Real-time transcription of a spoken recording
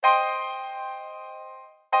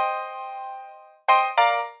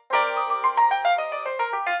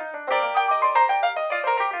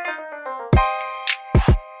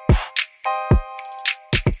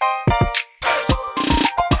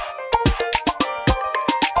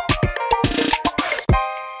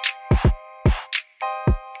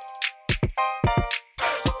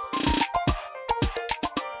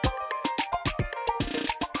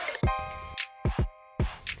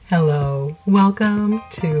Hello, welcome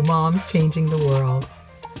to Moms Changing the World.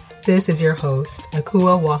 This is your host,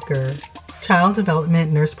 Akua Walker, Child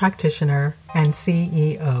Development Nurse Practitioner and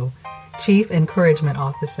CEO, Chief Encouragement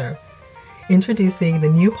Officer, introducing the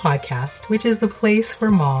new podcast, which is the place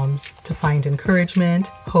for moms to find encouragement,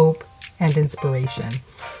 hope, and inspiration,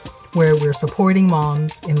 where we're supporting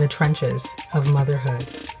moms in the trenches of motherhood.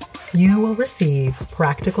 You will receive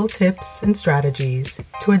practical tips and strategies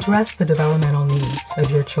to address the developmental needs of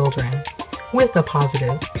your children with a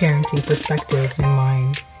positive parenting perspective in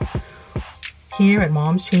mind. Here at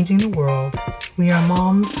Moms Changing the World, we are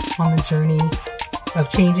moms on the journey of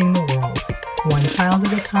changing the world, one child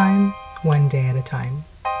at a time, one day at a time.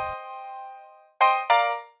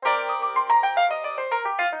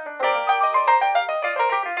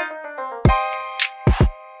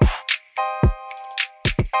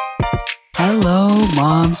 Hello,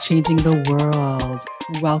 Moms Changing the World.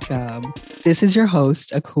 Welcome. This is your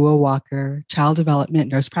host, Akua Walker, Child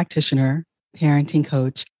Development Nurse Practitioner, Parenting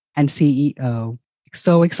Coach, and CEO.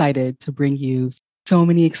 So excited to bring you so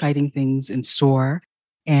many exciting things in store.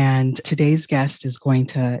 And today's guest is going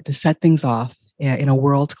to set things off in a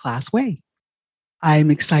world-class way. I'm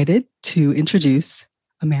excited to introduce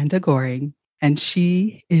Amanda Goring. And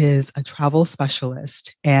she is a travel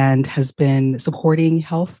specialist and has been supporting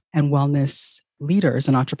health and wellness leaders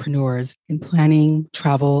and entrepreneurs in planning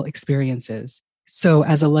travel experiences. So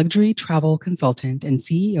as a luxury travel consultant and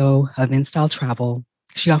CEO of InStyle Travel,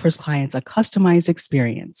 she offers clients a customized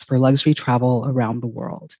experience for luxury travel around the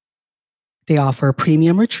world. They offer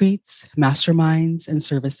premium retreats, masterminds, and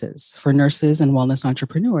services for nurses and wellness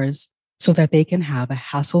entrepreneurs so that they can have a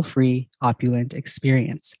hassle-free, opulent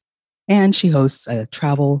experience. And she hosts a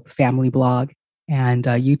travel family blog and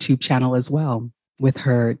a YouTube channel as well with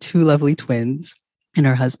her two lovely twins and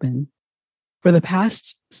her husband. For the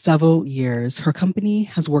past several years, her company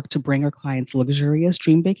has worked to bring her clients luxurious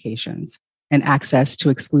dream vacations and access to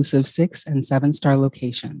exclusive 6- and 7-star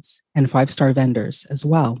locations and 5-star vendors as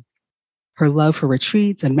well. Her love for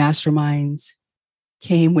retreats and masterminds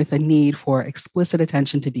came with a need for explicit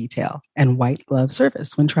attention to detail and white glove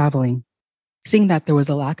service when traveling. Seeing that there was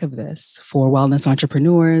a lack of this for wellness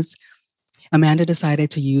entrepreneurs, Amanda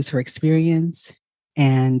decided to use her experience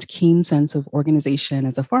and keen sense of organization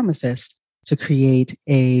as a pharmacist to create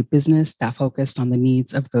a business that focused on the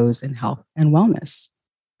needs of those in health and wellness.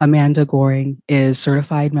 Amanda Goring is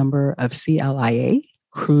certified member of CLIA,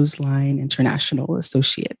 Cruise Line International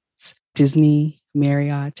Associates, Disney,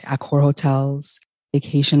 Marriott, Accor Hotels,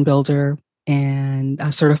 Vacation Builder, and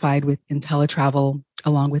certified with IntelliTravel,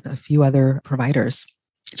 along with a few other providers.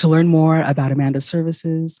 To learn more about Amanda's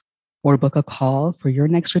services or book a call for your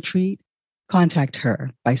next retreat, contact her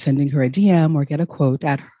by sending her a DM or get a quote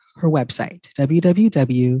at her website,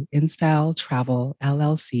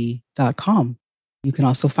 www.instyletravellllc.com. You can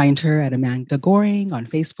also find her at Amanda Goring on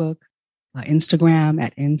Facebook, Instagram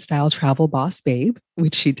at InStyleTravelBossBabe,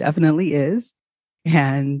 which she definitely is,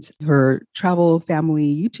 and her travel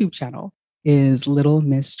family YouTube channel is Little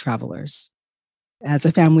Miss Travelers. As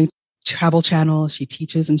a family travel channel, she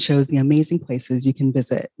teaches and shows the amazing places you can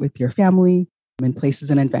visit with your family and places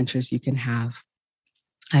and adventures you can have.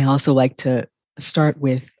 I also like to start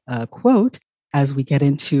with a quote as we get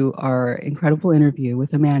into our incredible interview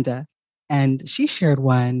with Amanda. And she shared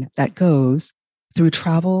one that goes, "Through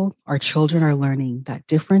travel, our children are learning that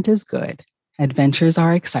different is good, adventures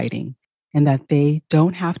are exciting, and that they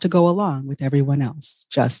don't have to go along with everyone else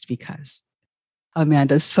just because."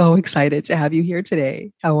 Amanda, so excited to have you here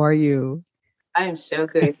today. How are you? I am so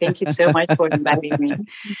good. Thank you so much for inviting me.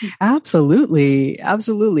 Absolutely.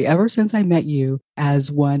 Absolutely. Ever since I met you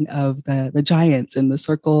as one of the giants in the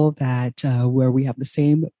circle that where we have the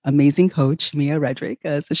same amazing coach, Mia Redrick,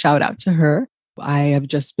 as a shout out to her, I have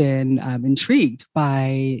just been intrigued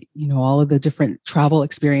by, all of the different travel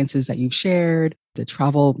experiences that you've shared, the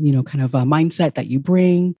travel, kind of a mindset that you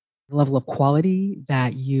bring, level of quality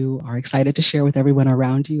that you are excited to share with everyone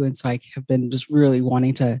around you. And so I have been just really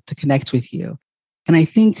wanting to connect with you. And I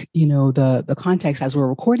think, the context as we're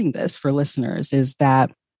recording this for listeners is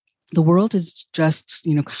that the world is just,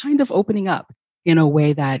 kind of opening up in a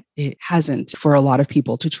way that it hasn't for a lot of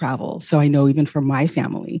people to travel. So I know even for my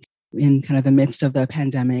family, in kind of the midst of the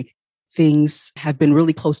pandemic, things have been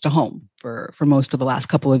really close to home for most of the last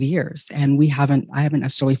couple of years. And I haven't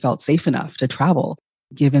necessarily felt safe enough to travel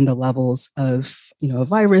given the levels of, a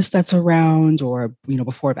virus that's around or,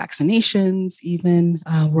 before vaccinations even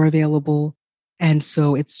were available. And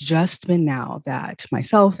so it's just been now that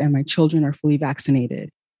myself and my children are fully vaccinated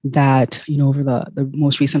that, over the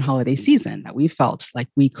most recent holiday season, that we felt like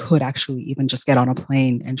we could actually even just get on a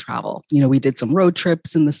plane and travel. We did some road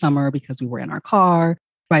trips in the summer because we were in our car,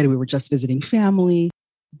 right? We were just visiting family.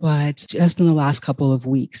 But just in the last couple of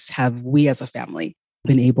weeks, have we as a family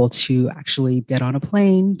been able to actually get on a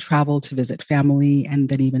plane, travel to visit family, and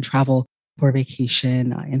then even travel for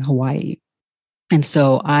vacation in Hawaii. And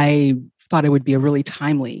so I thought it would be a really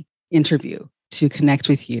timely interview to connect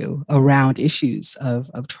with you around issues of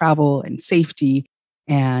travel and safety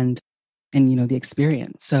and the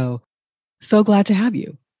experience. So glad to have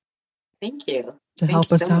you. Thank you. To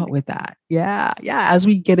help us out with that. Yeah. As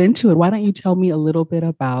we get into it, why don't you tell me a little bit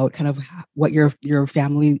about kind of what your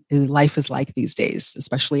family life is like these days,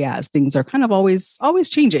 especially as things are kind of always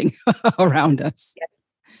changing around us.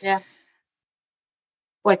 Yeah.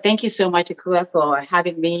 Well, thank you so much, Akua, for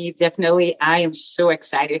having me. Definitely, I am so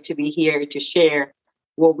excited to be here to share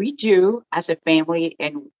what we do as a family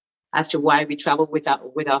and as to why we travel with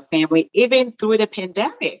our family. Even through the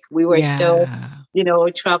pandemic, we were still,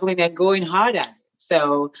 traveling and going hard at it.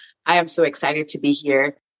 So I am so excited to be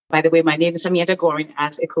here. By the way, my name is Samantha Gorin.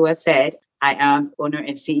 As Akua said, I am owner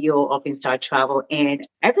and CEO of Instar Travel, and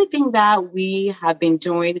everything that we have been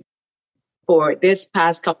doing for this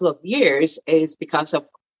past couple of years is because of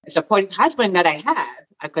a supporting husband that I have.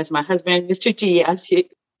 Because my husband, Mr. G,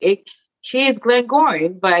 she is Glenn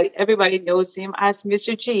Gorin, but everybody knows him as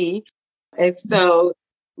Mr. G. And so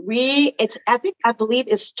I believe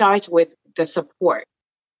it starts with the support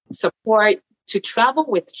to travel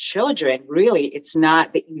with children. Really, it's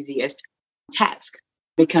not the easiest task.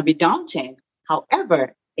 It can be daunting.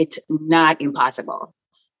 However, it's not impossible.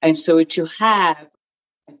 And so to have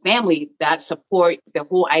a family that support the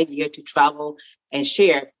whole idea to travel and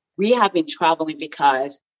share, we have been traveling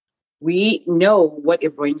because we know what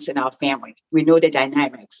it brings in our family. We know the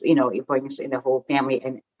dynamics, it brings in the whole family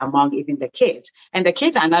and among even the kids. And the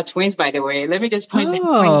kids are not twins, by the way. Let me just point that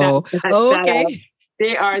out.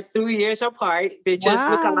 They are 3 years apart. They just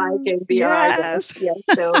look alike, and they are. Yeah.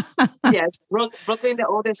 So yes, Brooklyn, the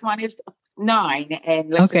oldest one, is 9, and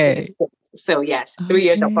Lexington is 6. So yes, 3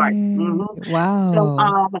 years apart. Mm-hmm.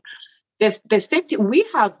 Wow. So the safety, we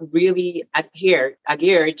have really adhered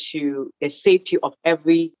to the safety of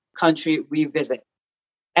every country we visit.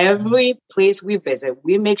 Every place we visit,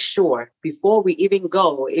 we make sure before we even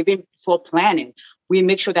go, even before planning, we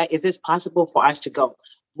make sure that is this possible for us to go?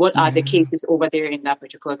 What are the cases over there in that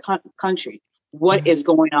particular country? What is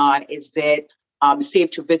going on? Is it safe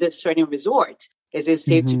to visit certain resorts? Is it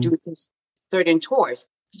safe to do certain tours?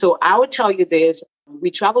 So I would tell you this.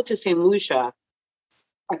 We traveled to St. Lucia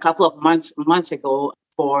a couple of months ago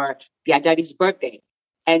for the daddy's birthday.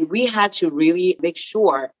 And we had to really make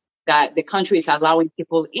sure that the country is allowing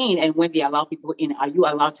people in. And when they allow people in, are you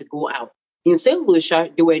allowed to go out? In St. Lucia,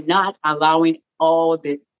 they were not allowing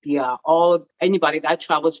anybody that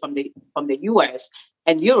travels from the US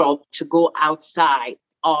and Europe to go outside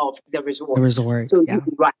of the resort.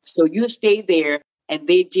 So you stay there, and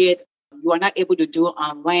they did. You are not able to do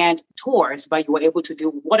on land tours, but you were able to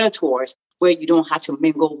do water tours where you don't have to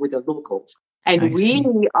mingle with the locals. And we,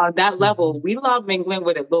 on that level, we love mingling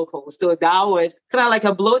with the locals. So that was kind of like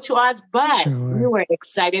a blow to us, but we were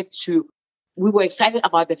excited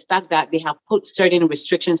about the fact that they have put certain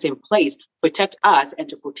restrictions in place to protect us and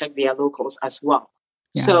to protect their locals as well.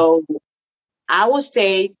 Yeah. So I would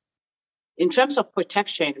say, in terms of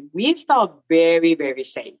protection, we felt very, very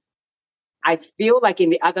safe. I feel like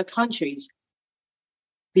in the other countries,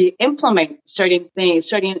 they implement certain things,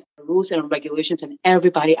 certain rules and regulations, and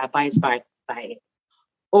everybody abides by it.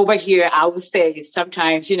 Over here, I would say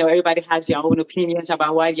sometimes, everybody has their own opinions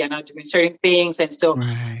about why you're not doing certain things. And so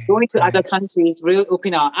going to other countries really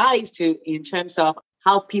open our eyes in terms of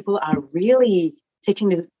how people are really taking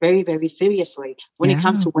this very, very seriously. When it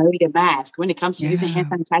comes to wearing the mask, when it comes to using hand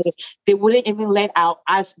sanitizers, they wouldn't even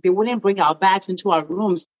they wouldn't bring our bags into our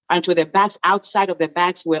rooms until the bags outside of the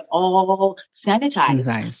bags were all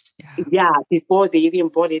sanitized. Before they even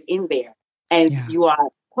brought it in there. And you are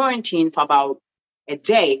quarantined for about a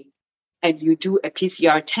day, and you do a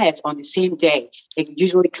PCR test on the same day. It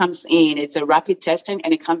usually comes in, it's a rapid testing,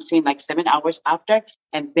 and it comes in like 7 hours after.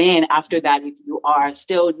 And then after that, if you are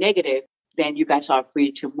still negative, then you guys are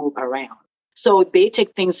free to move around. So they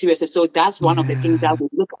take things seriously. So that's one of the things that we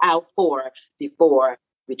look out for before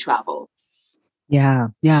we travel. Yeah.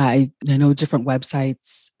 I know different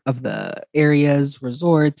websites of the areas,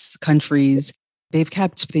 resorts, countries. They've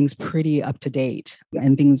kept things pretty up to date,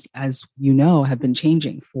 and things, as you know, have been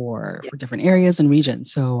changing for different areas and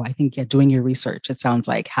regions. So I think, doing your research, it sounds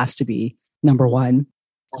like, has to be number one.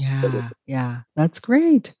 Absolutely. Yeah. That's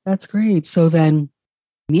great. So then,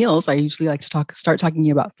 meals, I usually like to start talking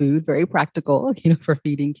about food, very practical, for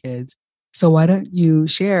feeding kids. So why don't you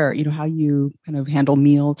share, how you kind of handle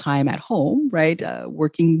meal time at home, right? Are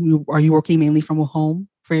you working mainly from home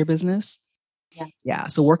for your business? Yeah. Yeah.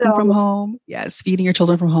 So working from home, yes, feeding your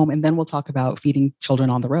children from home. And then we'll talk about feeding children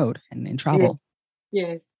on the road and in travel.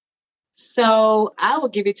 Yes. So I will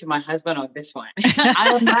give it to my husband on this one.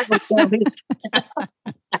 I am not the family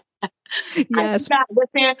yes.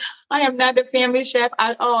 I am not the family chef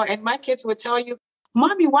at all. And my kids would tell you,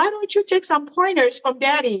 Mommy, why don't you take some pointers from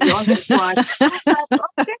Daddy on this one?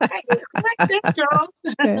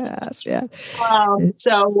 Yes, yeah.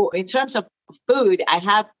 So in terms of food, I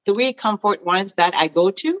have 3 comfort ones that I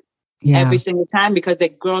go to every single time because the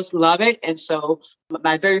girls love it. And so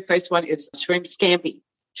my very first one is shrimp scampi.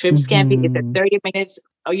 Shrimp scampi is a 30 minutes,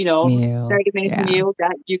 meal. 30 minutes meal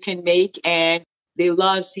that you can make, and they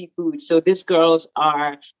love seafood. So these girls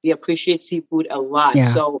they appreciate seafood a lot. Yeah.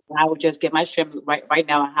 So I will just get my shrimp right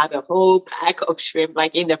now. I have a whole pack of shrimp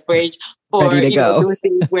like in the fridge for those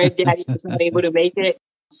days where Daddy is not able to make it.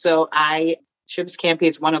 So shrimp scampi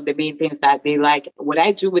is one of the main things that they like. What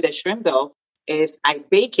I do with the shrimp though is I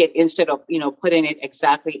bake it instead of, putting it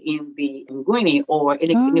exactly in the linguine or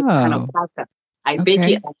in a kind of pasta. I bake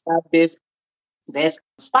it. I have this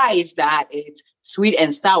spice that it's sweet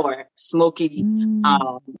and sour, smoky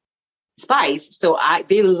spice. So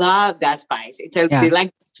they love that spice. They like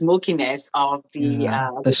the smokiness of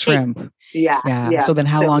the shrimp. Taste. Yeah. So then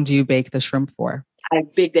how long do you bake the shrimp for? I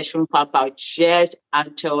bake the shrimp for about just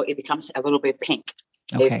until it becomes a little bit pink.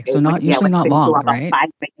 Okay. So not long, right? 5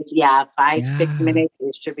 minutes. Yeah. 6 minutes.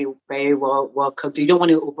 It should be very well cooked. You don't want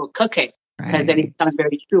to overcook it because then it becomes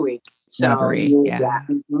very chewy. So rubbery.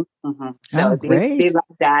 So they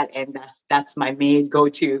love that, and that's my main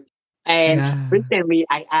go-to. And recently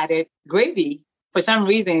I added gravy. For some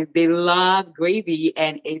reason, they love gravy,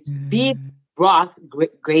 and it's beef broth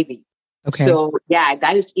gravy. Okay. So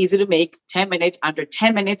that is easy to make. 10 minutes, under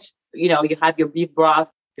 10 minutes, you have your beef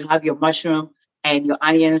broth, you have your mushroom and your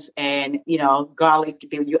onions and, garlic.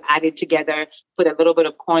 You add it together, put a little bit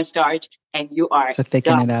of cornstarch, and you are to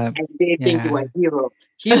thicken it up. And they think you are a hero.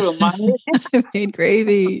 Mommy. Made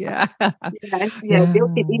gravy. Yeah. Yes. Yeah. They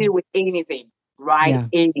can eat it with anything, right? Yeah.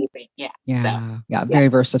 Anything. Yeah. So, very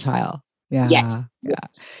versatile. Yeah. Yes.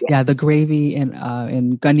 Yeah. The gravy in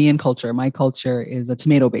Ghanaian culture, my culture is a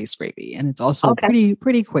tomato-based gravy. And it's also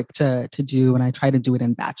pretty quick to do. And I try to do it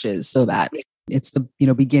in batches so that it's the,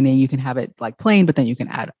 beginning, you can have it like plain, but then you can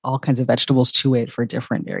add all kinds of vegetables to it for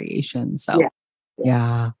different variations. So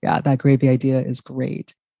that gravy idea is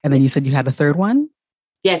great. And then you said you had a third one?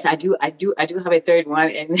 Yes, I do have a third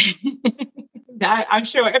one. And that I'm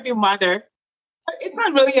sure every mother, it's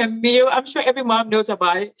not really a meal. I'm sure every mom knows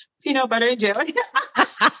about it. Peanut butter and jelly.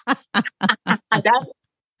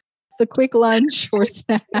 The quick lunch or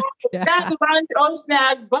snack. That's lunch or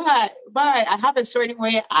snack. But I have a certain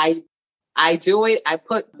way I do it. I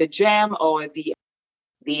put the jam or the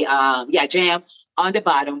jam on the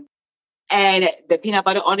bottom and the peanut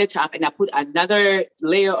butter on the top, and I put another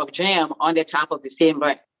layer of jam on the top of the same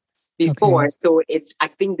bread before. Okay. So I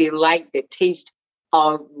think they like the taste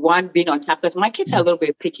of one being on top, because my kids are a little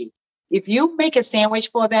bit picky. If you make a sandwich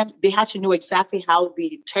for them, they have to know exactly how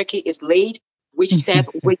the turkey is laid, which step,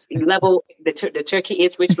 which level the turkey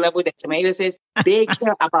is, which level the tomatoes is. They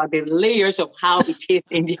care about the layers of how it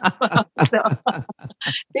tastes in the so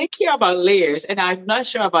they care about layers. And I'm not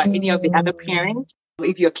sure about any of the other parents,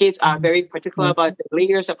 if your kids are very particular about the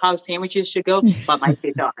layers of how sandwiches should go, but my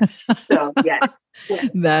kids are. So yes.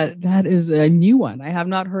 That is a new one. I have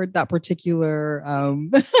not heard that particular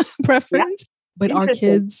preference. But our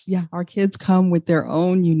kids come with their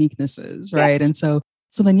own uniquenesses, right? Yes. And so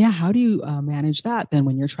then, how do you manage that then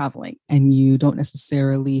when you're traveling and you don't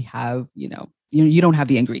necessarily have, you don't have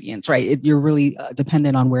the ingredients, right? You're really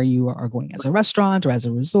dependent on where you are going as a restaurant or as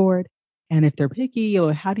a resort. And if they're picky,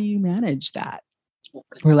 how do you manage that?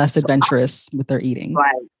 Or less adventurous with their eating?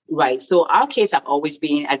 Right. So our kids have always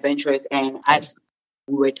been adventurous. And as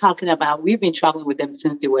we were talking about, we've been traveling with them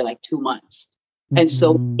since they were like 2 months. Mm-hmm. And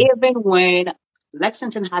so even when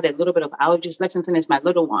Lexington had a little bit of allergies, Lexington is my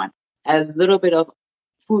little one, a little bit of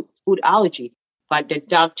food allergy. But the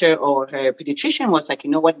doctor or her pediatrician was like, you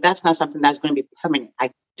know what, that's not something that's going to be permanent.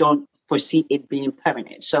 I don't foresee it being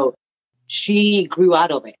permanent. So she grew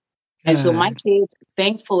out of it. And so my kids,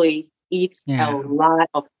 thankfully, eat a lot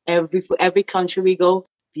of every country we go.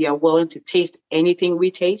 They are willing to taste anything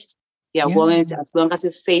we taste. They are willing to, as long as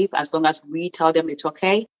it's safe, as long as we tell them it's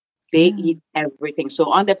okay, they eat everything.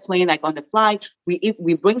 So on the plane, like on the flight,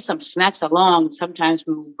 we bring some snacks along. Sometimes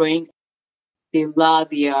they love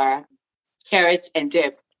their carrots and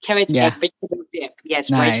dip. carrot and vegetable dip. Yes,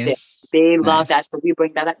 nice. Ranch dip. They love that. So we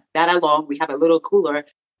bring that along. We have a little cooler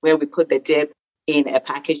where we put the dip in a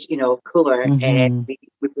package, cooler, and we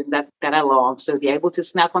bring that along. So they're able to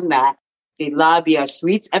snack on that. They love their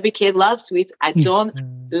sweets. Every kid loves sweets. When we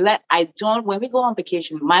go on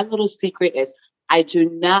vacation, my little secret is I do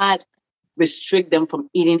not restrict them from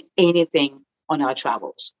eating anything on our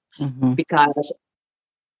travels because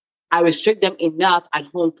I restrict them enough at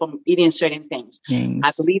home from eating certain things.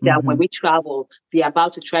 I believe that when we travel, they're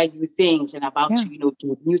about to try new things and about to,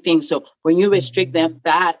 do new things. So when you restrict them,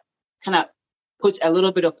 that kind of puts a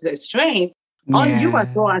little bit of the strain on you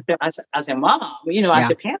as well as a mom, as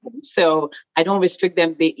a parent. So I don't restrict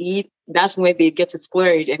them. They eat. That's when they get to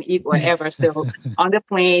splurge and eat whatever. So on the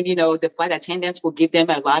plane, the flight attendants will give them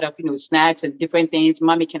a lot of, snacks and different things.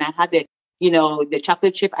 Mommy, can I have the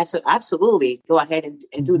chocolate chip? I said, absolutely. Go ahead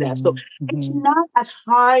and do that. So it's not as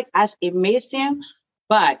hard as it may seem,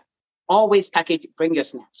 but always bring your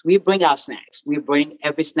snacks. We bring our snacks. We bring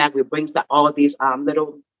every snack. We bring all these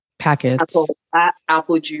little packets,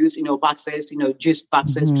 apple juice, boxes, juice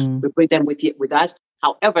boxes. We bring them with us.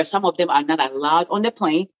 However, some of them are not allowed on the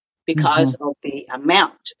plane because of the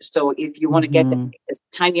amount. So if you want to get the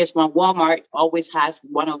tiniest one, Walmart always has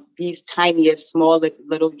one of these tiniest, small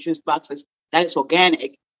little juice boxes that is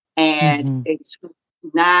organic, and it's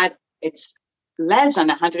less than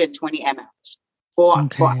 120 mLs for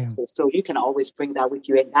ounces. So you can always bring that with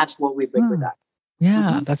you, and that's what we bring with us.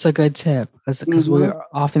 Yeah, that's a good tip because we're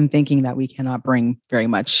often thinking that we cannot bring very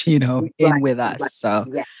much, in with us. Right. So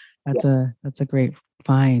that's a great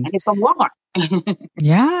find. And it's from Walmart.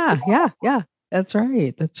 Yeah. That's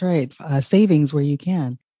right. Savings where you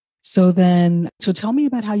can. So tell me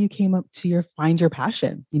about how you came up to find your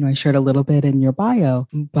passion. I shared a little bit in your bio,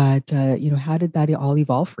 but how did that all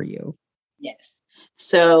evolve for you? Yes.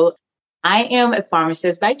 So I am a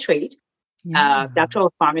pharmacist by trade. Doctor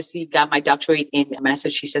of Pharmacy, got my doctorate in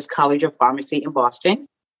Massachusetts College of Pharmacy in Boston.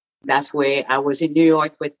 That's where I was in New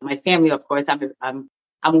York with my family. Of course, I'm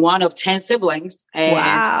one of 10 siblings, and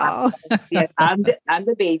wow. I'm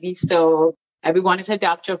the baby. So everyone is a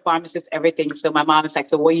doctor, pharmacist, everything. So my mom is like,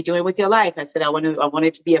 "So what are you doing with your life?" I said, "I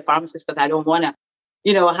wanted to be a pharmacist because I don't want to,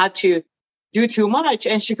 have to do too much."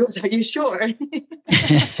 And she goes, "Are you sure?"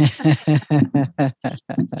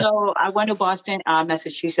 So I went to Boston,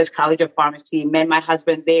 Massachusetts College of Pharmacy, met my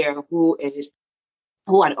husband there, who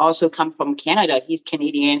had also come from Canada. He's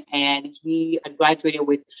Canadian, and he had graduated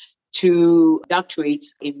with 2 doctorates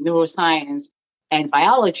in neuroscience and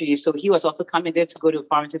biology. So he was also coming there to go to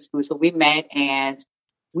pharmacy school. So we met, and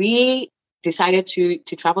we decided to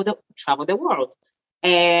travel the world.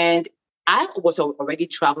 And I was already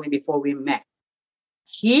traveling before we met.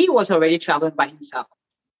 He was already traveling by himself.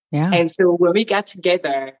 Yeah. And so when we got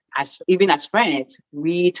together, even as friends,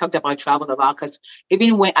 we talked about travel a lot, because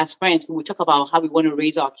even when as friends, we would talk about how we want to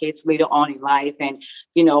raise our kids later on in life. And,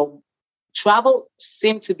 travel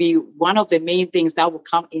seemed to be one of the main things that will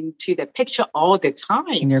come into the picture all the time.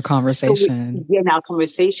 In your conversation. In our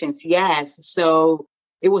conversations, yes. So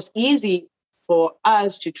it was easy for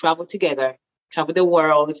us to travel together, travel the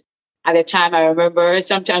world. At the time, I remember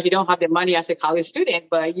sometimes you don't have the money as a college student,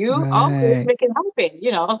 but you always make it happen,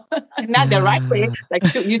 not the right way, like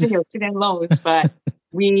using your student loans, but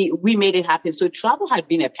we made it happen. So travel had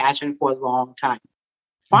been a passion for a long time.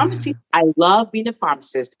 Pharmacy, I love being a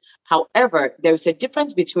pharmacist. However, there's a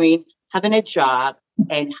difference between having a job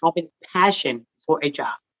and having passion for a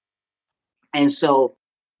job. And so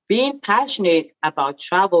being passionate about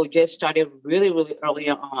travel just started really, really early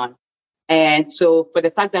on. And so for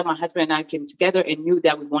the fact that my husband and I came together and knew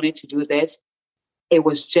that we wanted to do this, it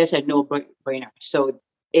was just a no-brainer. So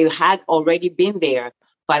it had already been there,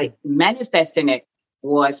 but manifesting it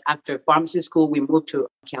was after pharmacy school, we moved to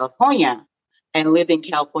California and lived in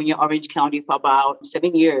California, Orange County for about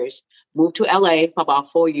 7 years, moved to LA for about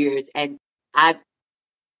 4 years. And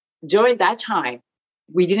during that time,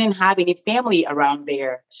 we didn't have any family around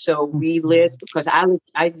there. So we lived, because I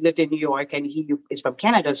lived in New York and he is from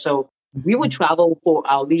Canada. So we would travel for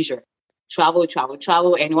our leisure, travel.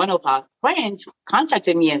 And one of our friends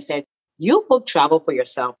contacted me and said, "You book travel for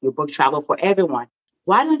yourself. You book travel for everyone.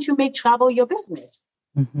 Why don't you make travel your business?"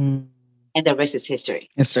 And the rest is history.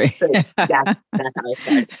 So that's how it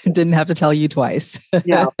started. Didn't have to tell you twice.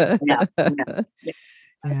 No.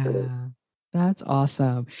 Absolutely. Yeah, that's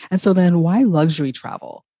awesome. And so then why luxury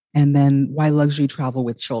travel? And then why luxury travel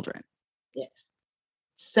with children? Yes.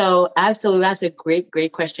 So absolutely, that's a great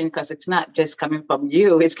question, because it's not just coming from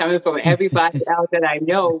you. It's coming from everybody else that I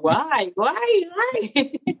know. Why? So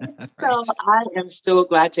I am so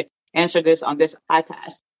glad to answer this on this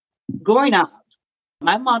podcast. Growing up,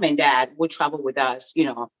 my mom and dad would travel with us,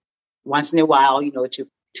 once in a while,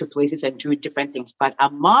 to places and do different things. But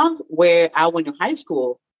among where I went to high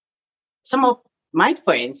school, some of my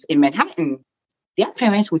friends in Manhattan, their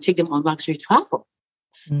parents would take them on luxury travel.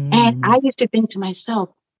 And I used to think to myself,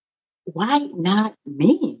 why not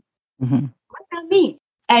me? Why not me?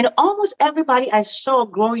 And almost everybody I saw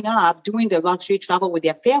growing up doing the luxury travel with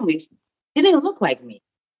their families didn't look like me.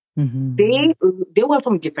 They were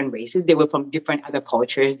from different races. They were from different other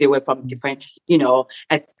cultures. They were from different,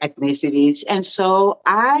 ethnicities. And so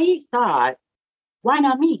I thought, why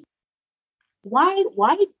not me? Why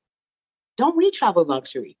don't we travel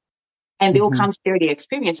luxury? And they will come share the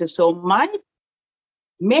experiences. So my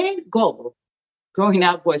main goal growing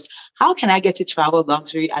up was, how can I get to travel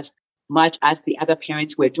luxury as much as the other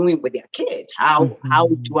parents were doing with their kids? How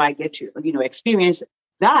do I get to, experience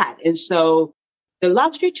that? And so the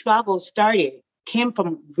luxury travel came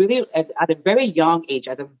from really at a very young age,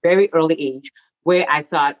 at a very early age, where I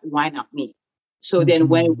thought, why not me? So then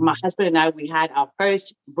when my husband and I, we had our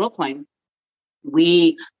first Brooklyn,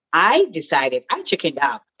 I decided, I chickened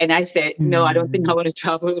out. And I said, no, I don't think I want to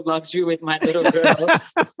travel luxury with my little girl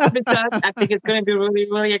because I think it's going to be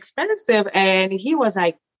really, really expensive. And he was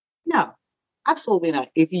like, no, absolutely not.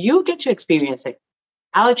 If you get to experience it,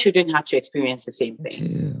 our children have to experience the same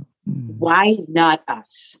thing. Why not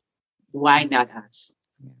us? Why not us?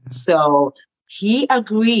 Yeah. So he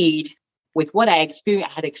agreed with what I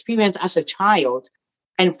had experienced as a child.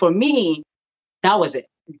 And for me, that was it.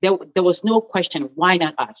 There was no question. Why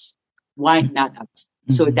not us? Why not us?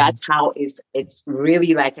 So that's how it's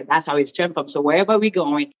really like, that's how it's turned from. So wherever we're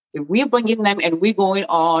going, if we're bringing them and we're going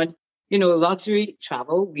on, luxury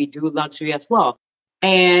travel, we do luxury as well.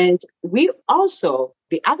 And we also,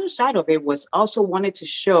 the other side of it was also wanted to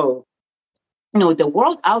show, the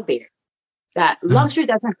world out there that luxury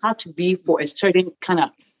doesn't have to be for a certain kind of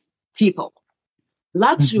people.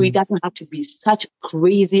 Luxury doesn't have to be such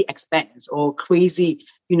crazy expense or crazy,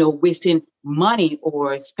 wasting money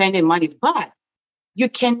or spending money, but you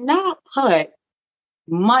cannot put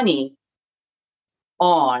money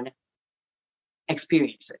on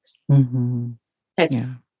experiences.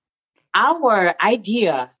 Our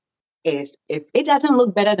idea is, if it doesn't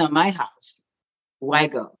look better than my house, why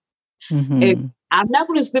go? If I'm not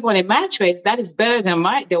going to sleep on a mattress that is better than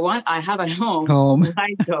the one I have at home,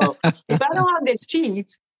 why go? If I don't have the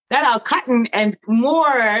sheets that are cotton and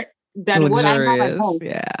more than what I have at home,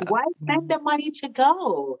 why spend the money to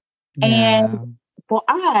go? And for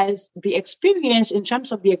us, the experience, in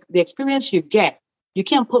terms of the experience you get, you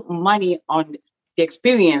can't put money on the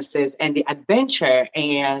experiences and the adventure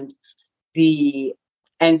and the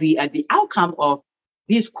outcome of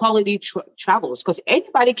these quality travels, because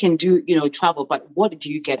anybody can do, travel, but what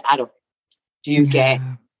do you get out of it? Do you get,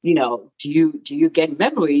 do you get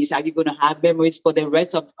memories? Are you going to have memories for the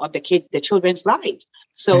rest of the children's lives?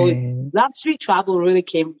 So luxury travel really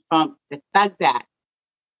came from the fact that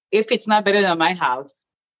if it's not better than my house,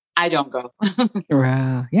 I don't go.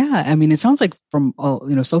 Yeah. I mean, it sounds like from,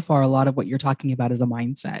 so far, a lot of what you're talking about is a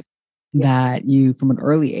mindset that you, from an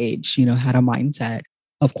early age, had a mindset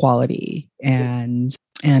of quality and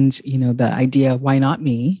the idea, why not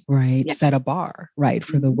me, right? Set a bar, right?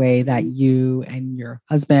 For the way that you and your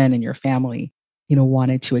husband and your family,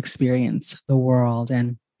 wanted to experience the world.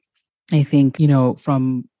 And I think,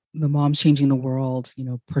 from the Moms Changing the World,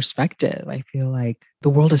 perspective, I feel like the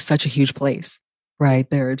world is such a huge place, right?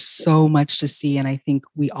 There's so much to see. And I think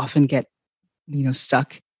we often get,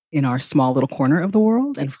 stuck in our small little corner of the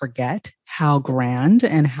world and forget how grand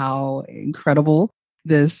and how incredible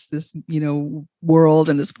this world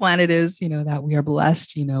and this planet is, that we are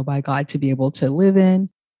blessed, by God to be able to live in.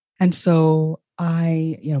 And so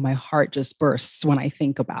my heart just bursts when I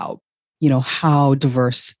think about, how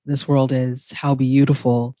diverse this world is, how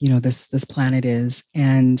beautiful, this planet is.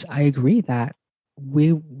 And I agree that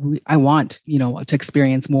I want, to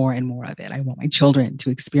experience more and more of it. I want my children to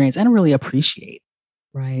experience and really appreciate,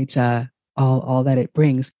 right, all that it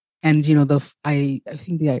brings. And, I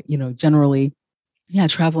think that, generally,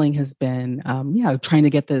 traveling has been, trying to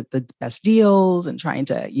get the best deals and trying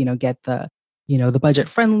to, get the budget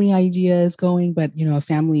friendly ideas going. But, a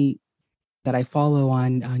family that I follow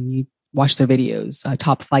on you watch their videos,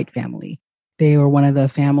 Top Flight Family, they were one of the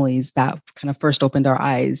families that kind of first opened our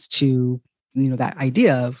eyes to, that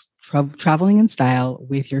idea of traveling in style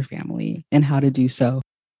with your family and how to do so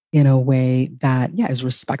in a way that, is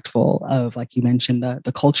respectful of, like you mentioned,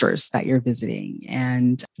 the cultures that you're visiting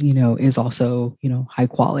and, is also, high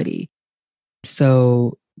quality.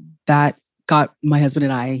 So that got my husband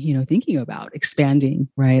and I, thinking about expanding,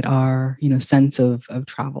 right, our, sense of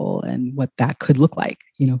travel and what that could look like,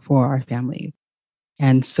 for our family.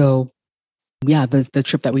 And so, yeah, the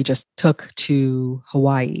trip that we just took to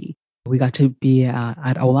Hawaii, we got to be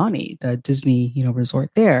at Aulani, the Disney, resort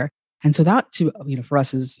there. And so that too, for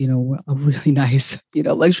us is, a really nice,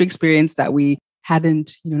 luxury experience that we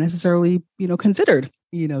hadn't, necessarily, considered,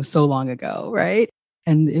 so long ago. Right.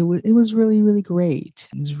 And it was really, really great.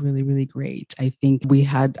 It was really, really great. I think we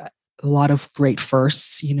had a lot of great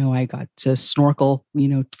firsts. I got to snorkel,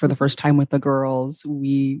 for the first time with the girls.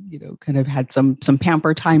 We, kind of had some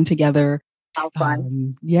pamper time together. How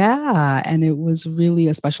fun. Yeah. And it was really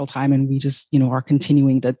a special time. And we just, are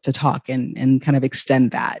continuing to talk and kind of extend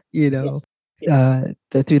that, through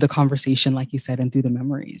the conversation, like you said, and through the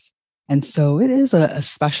memories. And so it is a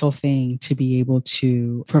special thing to be able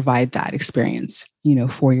to provide that experience,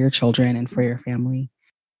 for your children and for your family.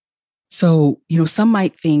 So, some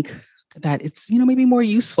might think that it's, maybe more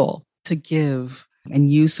useful to give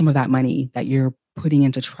and use some of that money that you're putting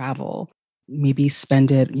into travel, maybe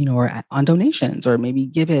spend it, or on donations, or maybe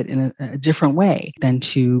give it in a different way than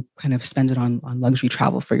to kind of spend it on luxury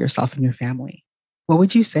travel for yourself and your family. What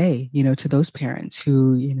would you say, to those parents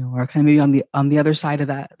who, are kind of maybe on the other side of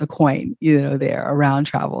the coin, there around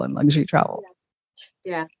travel and luxury travel?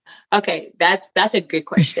 Yeah. Okay. That's a good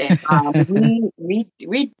question.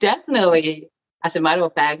 We definitely, as a matter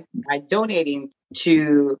of fact, are donating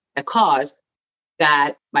to a cause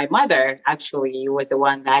that my mother actually was the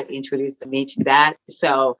one that introduced me to that.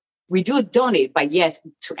 So we do donate, but yes,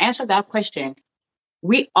 to answer that question,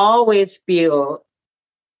 we always feel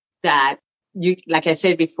that like I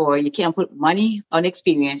said before, you can't put money on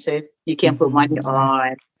experiences. You can't put money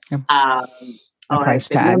on price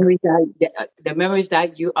tag. The memories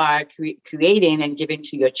that you are creating and giving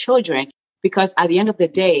to your children. Because at the end of the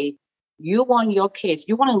day, you want your kids,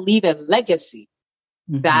 you want to leave a legacy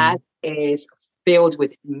that is filled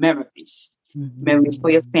with memories, memories for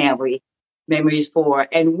your family, memories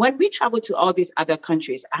and when we travel to all these other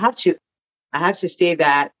countries, I have to say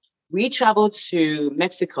that we traveled to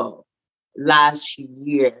Mexico last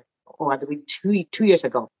year, or I believe two years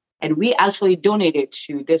ago. And we actually donated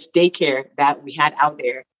to this daycare that we had out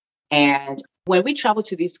there. And when we travel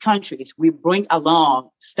to these countries, we bring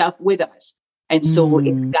along stuff with us. And so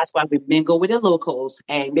that's why we mingle with the locals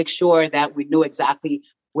and make sure that we know exactly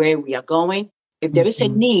where we are going. If there is a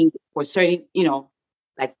need for certain,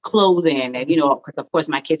 like clothing, and, because of course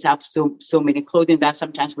my kids have so many clothing that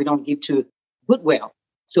sometimes we don't give to Goodwill.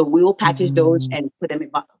 So we will package those and put them in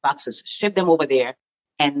boxes, ship them over there,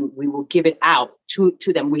 and we will give it out to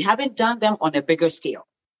them. We haven't done them on a bigger scale.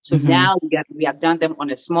 So now we have done them on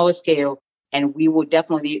a smaller scale, and we will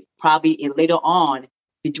definitely probably later on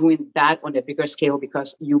be doing that on a bigger scale,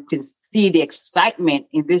 because you can see the excitement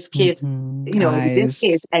in these kids, in these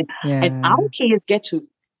kids, and our kids get to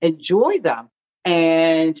enjoy them.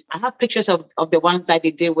 And I have pictures of the ones that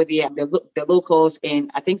they did with the locals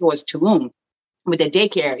in, I think it was Tulum, with the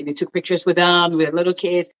daycare. They took pictures with them, with the little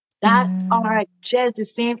kids that are just the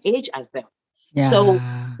same age as them. Yeah. So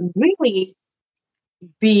really,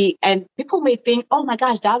 and people may think, oh my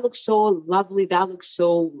gosh, that looks so lovely. That looks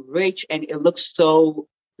so rich. And it looks so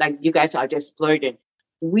like you guys are just splurging.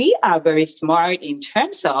 We are very smart in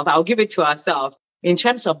terms of, I'll give it to ourselves, in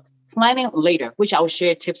terms of planning later, which I'll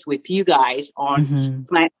share tips with you guys on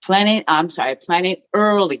planning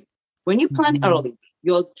early. When you plan early,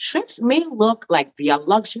 your trips may look like they are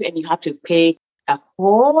luxury and you have to pay a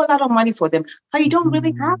whole lot of money for them, but you don't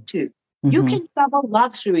really have to. You can travel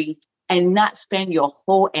luxury and not spend your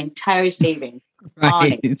whole entire savings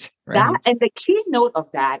on it. That, and the keynote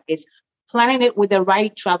of that is planning it with the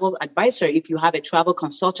right travel advisor. If you have a travel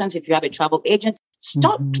consultant, if you have a travel agent,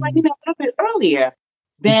 start planning it a little bit earlier.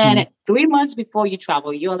 Then 3 months before you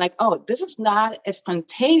travel, you're like, oh, this is not as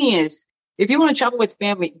spontaneous. If you want to travel with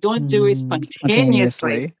family, don't do it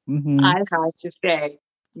spontaneously. I have to say,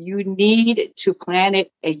 you need to plan it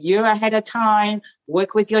a year ahead of time.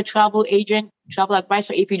 Work with your travel agent, travel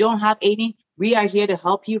advisor. If you don't have any, we are here to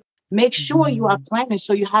help you. Make sure you are planning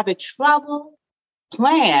so you have a travel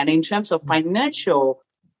plan in terms of financial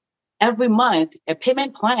every month, a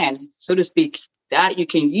payment plan, so to speak, that you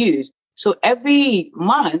can use. So every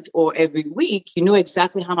month or every week, you know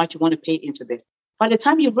exactly how much you want to pay into this. By the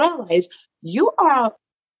time you realize you are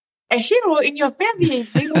a hero in your family,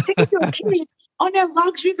 taking your kids on a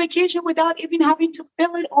luxury vacation without even having to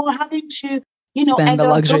fill it or having to, spend the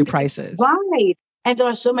luxury prices. Right. And there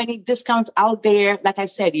are so many discounts out there. Like I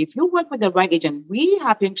said, if you work with the right agent, we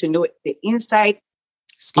happen to know the inside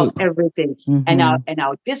of everything, and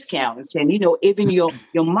our discounts, and even your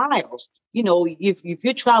miles. If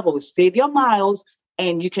you travel, save your miles,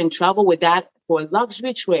 and you can travel with that for a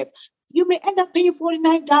luxury trip. You may end up paying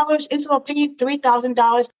 $49 instead of paying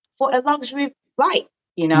 $3,000 for a luxury flight.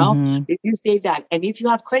 If you save that, and if you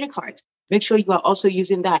have credit cards, make sure you are also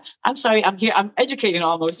using that. I'm sorry, I'm here. I'm educating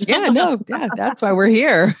almost. That's why we're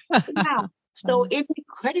here. Yeah. So if with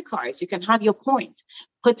credit cards, you can have your points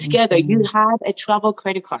put together. You have a travel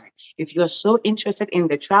credit card. If you're so interested in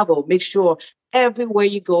the travel, make sure everywhere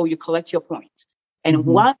you go, you collect your points. And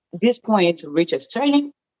once these points reach a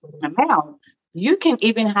certain amount, you can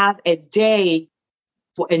even have a day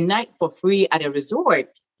for a night for free at a resort.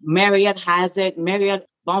 Marriott has it. Marriott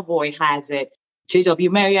Bonvoy has it.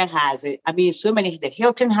 JW Marriott has it. I mean, so many. The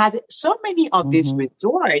Hilton has it. So many of these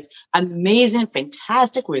resorts, amazing,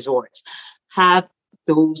 fantastic resorts, have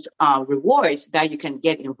those rewards that you can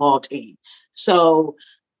get involved in. So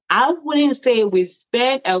I wouldn't say we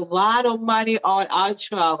spend a lot of money on our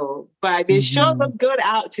travel, but they sure look good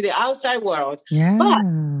out to the outside world. Yeah. But,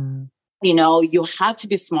 you have to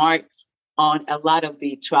be smart on a lot of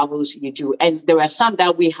the travels you do. And there are some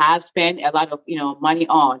that we have spent a lot of, money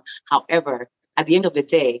on. However, at the end of the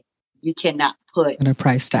day, you cannot put a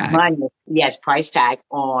price tag. Price tag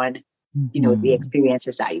on, the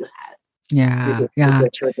experiences that you have. Yeah.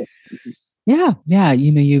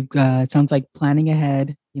 You've it sounds like planning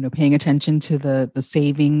ahead, paying attention to the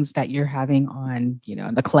savings that you're having on,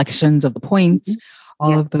 the collections of the points.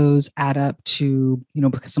 All of those add up to,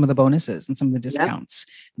 some of the bonuses and some of the discounts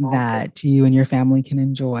that you and your family can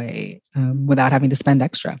enjoy without having to spend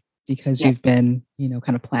extra because you've been,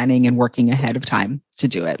 kind of planning and working ahead of time to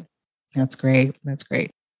do it. That's great.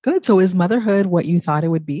 Good. So is motherhood what you thought it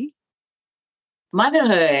would be?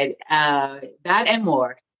 Motherhood, that and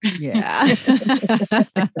more. Yeah.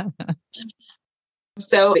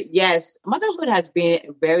 So yes, motherhood has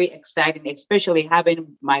been very exciting, especially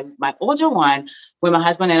having my older one. When my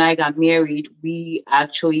husband and I got married, we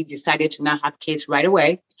actually decided to not have kids right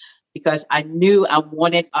away because I knew I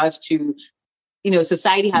wanted us to,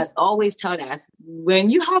 society had always told us, when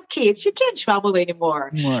you have kids, you can't travel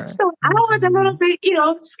anymore. So I was a little bit,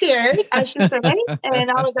 scared, I should say. And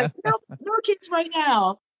I was like, no kids right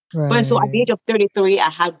now. Right. But so at the age of 33, I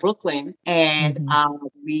had Brooklyn, and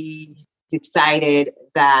we decided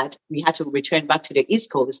that we had to return back to the East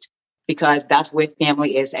Coast because that's where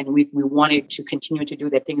family is. And we wanted to continue to do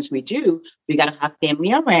the things we do. We got to have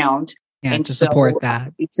family around. Yeah, and to support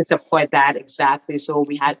that. To support that, exactly. So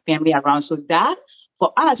we had family around. So that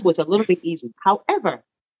for us was a little bit easy. However,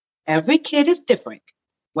 every kid is different.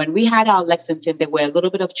 When we had our Lexington, there were a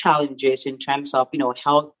little bit of challenges in terms of,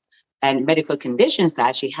 health and medical conditions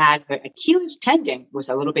that she had. Her Achilles tendon was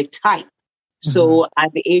a little bit tight. So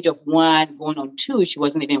at the age of 1, going on 2, she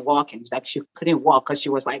wasn't even walking. It's like she couldn't walk because she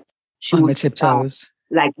was like, on the tiptoes.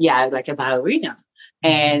 Like a ballerina.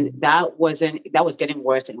 And that was getting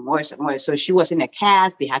worse and worse and worse. So she was in a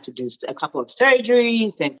cast. They had to do a couple of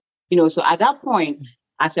surgeries. And, so at that point,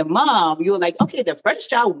 as a mom, you were like, okay, the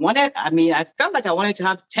first child I felt like I wanted to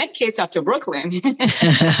have 10 kids after Brooklyn. And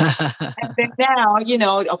then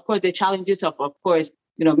now, of course, the challenges of course,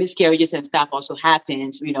 miscarriages and stuff also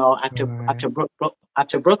happens,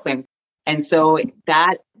 after Brooklyn. And so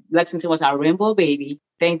that Lexington was our rainbow baby,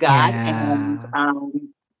 thank God. Yeah. And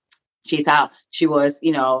she's out. She was,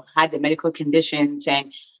 had the medical conditions,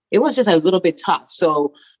 and it was just a little bit tough.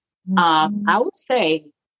 So I would say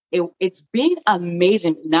it's been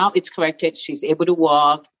amazing. Now it's corrected. She's able to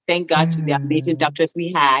walk. Thank God to the amazing doctors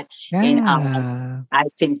we had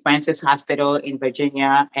at St. Francis Hospital in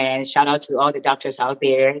Virginia. And shout out to all the doctors out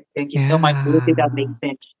there. Thank you so much. You did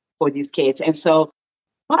amazing for these kids. And so,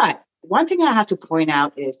 but one thing I have to point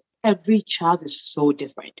out is every child is so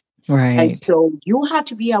different. Right. And so you have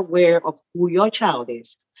to be aware of who your child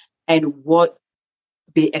is and what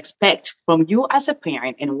they expect from you as a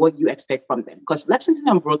parent and what you expect from them. Because Lexington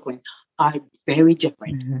and Brooklyn are very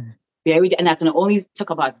different. And I can only talk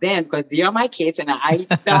about them because they are my kids. And I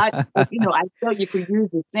thought, I thought you could use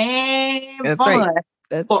the same fun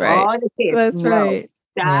for all the kids. That's right.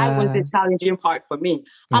 That was the challenging part for me.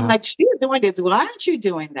 I'm like, she's doing this. Why aren't you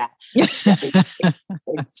doing that?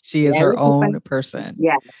 She is her own person.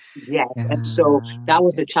 Yes. Yeah. And so that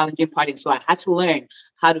was the challenging part. And so I had to learn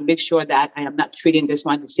how to make sure that I am not treating this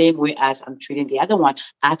one the same way as I'm treating the other one.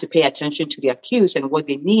 I had to pay attention to their cues and what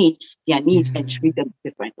they need, their needs, and treat them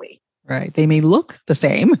differently. Right. They may look the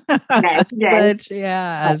same, yes. But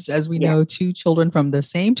as we know, 2 children from the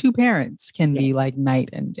same 2 parents can be like night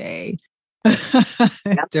and day.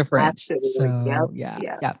 Different. Absolutely. So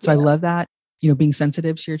So I love that. being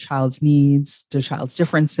sensitive to your child's needs, to child's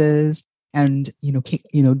differences, and,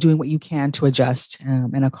 doing what you can to adjust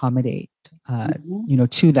and accommodate,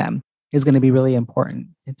 to them is going to be really important.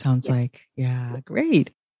 It sounds like,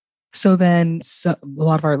 great. So then a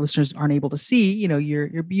lot of our listeners aren't able to see,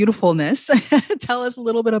 your beautifulness. Tell us a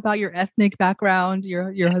little bit about your ethnic background,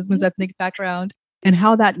 your husband's ethnic background, and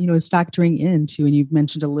how that, is factoring into, and you've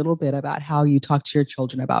mentioned a little bit about how you talk to your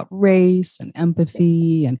children about race and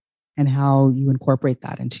empathy and how you incorporate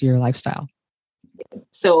that into your lifestyle.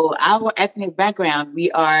 So our ethnic background,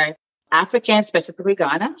 we are Africans, specifically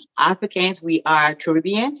Ghana. Africans, we are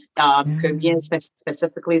Caribbeans, Caribbeans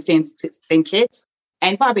specifically St. Kitts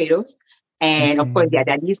and Barbados. And of course,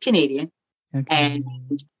 that is Canadian and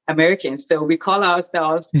Americans. So we call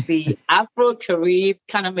ourselves the Afro-Caribbean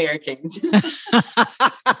Americans.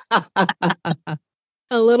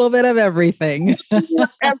 A little bit of everything.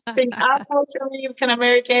 Everything. Afro-Caribbean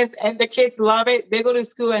Americans, and the kids love it. They go to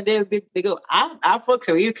school and they go, I'm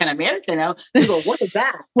Afro-Caribbean American. Now they go, what is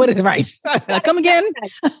that? What is right? Come again?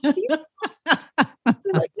 Yes,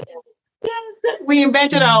 we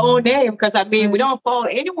invented our own name because we don't fall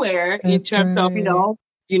anywhere in terms of,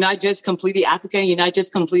 you're not just completely African, you're not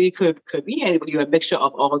just completely Caribbean, but you're a mixture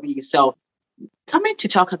of all these. So coming to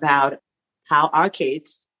talk about how our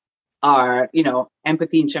kids are,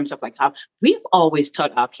 empathy in terms of like how we've always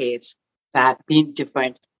taught our kids that being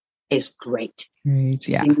different is great. Great,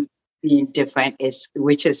 yeah. Being different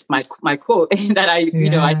which is my quote that I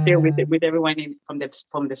share with everyone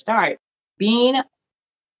from the start. Being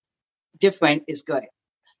different is good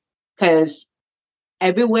because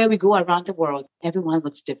everywhere we go around the world, everyone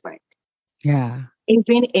looks different. Yeah.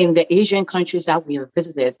 Even in the Asian countries that we have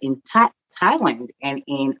visited, in Thailand and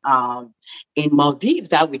in Maldives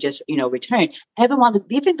that we just returned, everyone,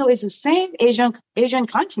 even though it's the same Asian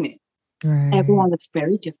continent, everyone looks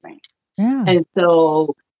very different. Yeah. And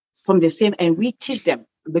so from the same, and we teach them,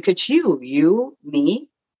 look at you, me,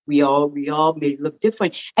 we all may look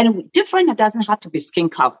different, and different. It doesn't have to be skin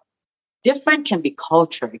color. Different can be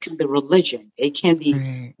culture. It can be religion. It can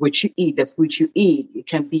be what you eat, the food you eat. It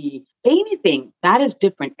can be anything that is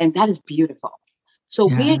different, and that is beautiful. So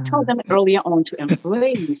we told them earlier on to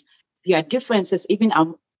embrace their differences, even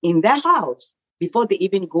in their house, before they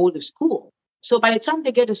even go to school. So by the time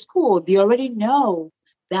they get to school, they already know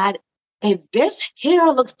that if this hair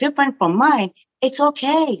looks different from mine, it's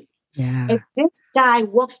okay. Yeah. If this guy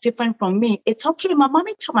walks different from me, it's okay. My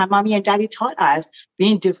mommy and daddy taught us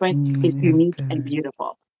being different is unique and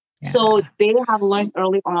beautiful. Yeah. So they have learned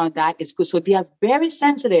early on that it's good. So they are very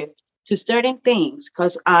sensitive to certain things.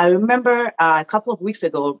 Because I remember a couple of weeks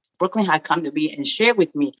ago, Brooklyn had come to me and shared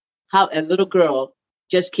with me how a little girl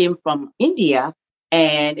just came from India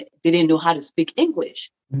and didn't know how to speak English.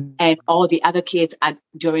 Mm. And all the other kids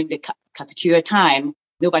during the cafeteria time,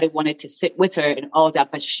 nobody wanted to sit with her and all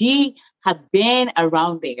that, but she had been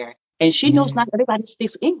around there and she knows not everybody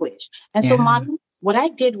speaks English. And so, Mommy, what I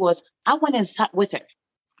did was I went and sat with her.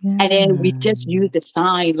 Yeah. And then we just used the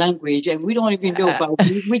sign language and we don't even know, but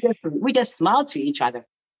we just smiled to each other.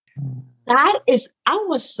 I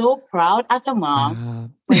was so proud as a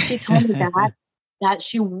mom when she told me that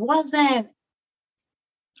she wasn't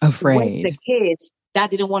afraid. With the kids that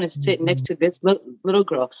didn't want to sit next to this little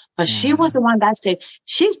girl. But she was the one that said,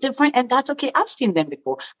 she's different and that's okay. I've seen them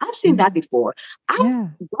before. I've seen that before. I've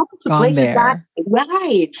gone to places there.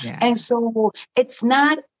 Yeah. And so it's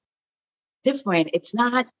not different. It's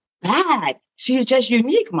not bad. She's just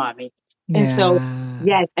unique, Mommy. And so,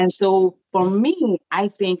 yes. And so for me, I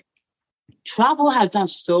think travel has done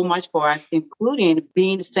so much for us, including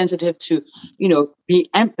being sensitive to, be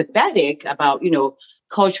empathetic about,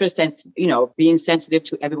 culture sense, being sensitive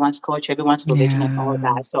to everyone's culture, everyone's religion and all of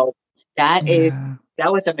that. So that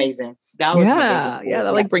was amazing. That was amazing.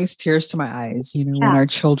 That like brings tears to my eyes, when our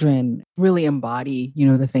children really embody,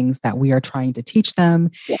 the things that we are trying to teach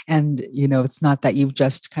them. Yeah. And, it's not that you've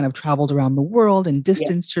just kind of traveled around the world and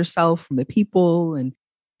distanced yourself from the people, and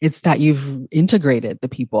it's that you've integrated the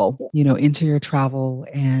people, into your travel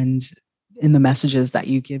and in the messages that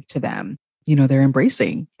you give to them. They're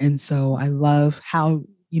embracing. And so I love how,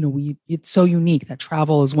 it's so unique that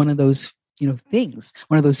travel is one of those, things,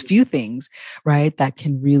 one of those few things, right, that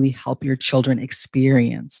can really help your children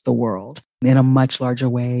experience the world in a much larger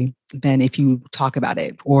way than if you talk about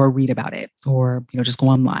it or read about it or, just go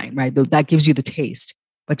online, right? That gives you the taste,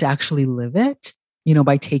 but to actually live it,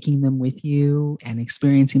 by taking them with you and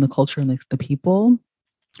experiencing the culture and the people,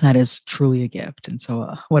 that is truly a gift. And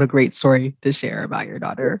so what a great story to share about your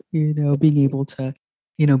daughter, being able to,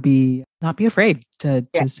 not be afraid to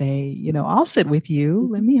say, I'll sit with you.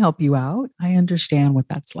 Let me help you out. I understand what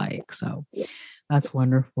that's like. So that's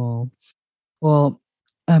wonderful. Well,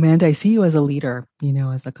 Amanda, I see you as a leader,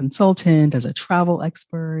 as a consultant, as a travel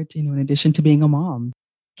expert, in addition to being a mom.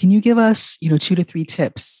 Can you give us, 2 to 3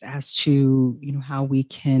 tips as to, how we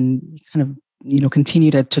can kind of,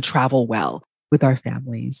 continue to travel well with our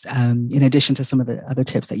families, in addition to some of the other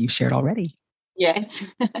tips that you shared already? Yes.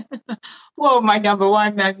 Well, my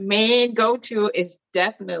main go-to is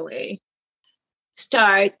definitely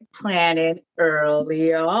start planning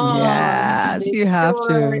early on. Yes, you have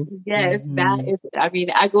to. Yes, that is,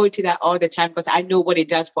 I go to that all the time because I know what it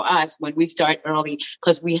does for us when we start early,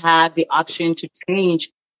 because we have the option to change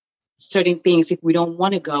certain things if we don't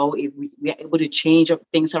want to go. If we are able to change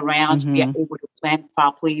things around, we are able to plan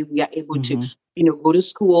properly, we are able to, go to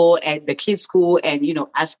school and the kids' school and,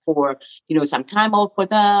 ask for, some time off for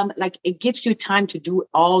them. Like, it gives you time to do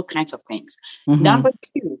all kinds of things. Number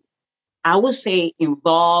 2, I would say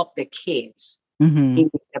involve the kids in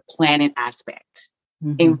the planning aspect.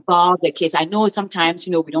 Involve the kids. I know sometimes,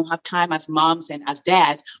 we don't have time as moms and as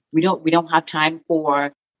dads. We don't have time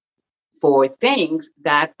for things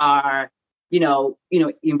that are,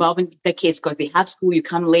 involving the kids because they have school. You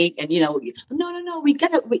come late and, no,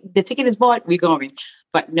 the ticket is bought. We're going.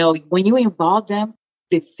 But no, when you involve them,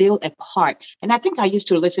 they feel a part. And I think I used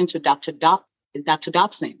to listen to Dr.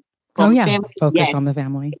 Dobson. Focus on the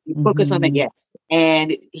family. Focus on it, yes.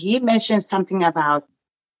 And he mentioned something about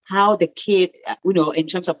how the kid, in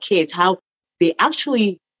terms of kids, how they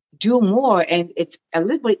actually do more, and it's a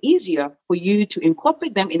little bit easier for you to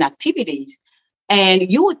incorporate them in activities. And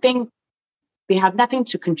you would think they have nothing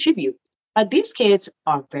to contribute, but these kids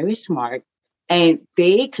are very smart and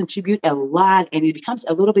they contribute a lot, and it becomes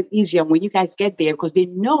a little bit easier when you guys get there because they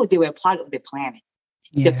know they were part of the planning.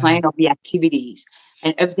 The planning of the activities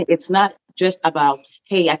and everything. It's not just about,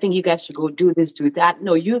 hey, I think you guys should go do this, do that.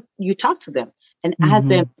 No, you talk to them and ask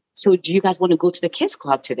them, so do you guys want to go to the kids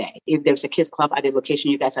club today? If there's a kids club at the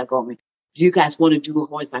location you guys are going, do you guys want to do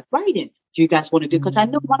horseback riding? Do you guys want to do, because I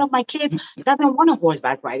know one of my kids doesn't want a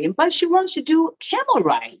horseback riding, but she wants to do camel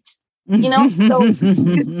rides, so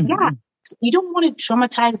you don't want to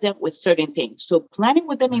traumatize them with certain things. So planning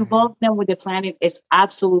with them, involve them with the planning is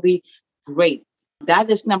absolutely great.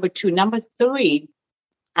 That is number 2. Number 3,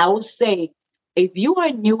 I would say, if you are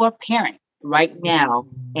a newer parent right now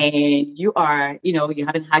and you are, you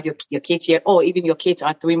haven't had your kids yet, or even your kids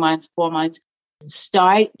are 3 months, 4 months,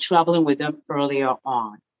 start traveling with them earlier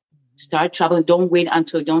on. Start traveling. Don't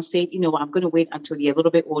say, I'm going to wait until you're a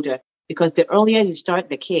little bit older, because the earlier you start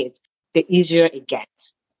the kids, the easier it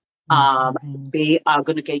gets. They are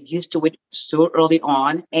going to get used to it so early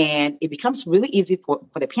on, and it becomes really easy for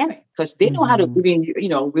the parent because they know how to even,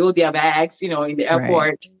 wheel their bags, in the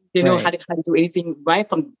airport. They know how to do anything right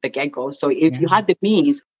from the get-go. So if you have the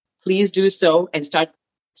means, please do so and start,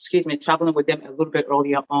 traveling with them a little bit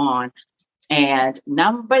earlier on. And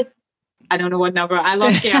I don't know what number, I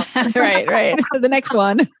love count. Right. The next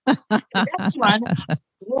one. The next one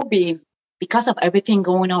will be, because of everything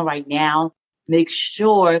going on right now, make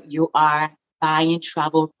sure you are buying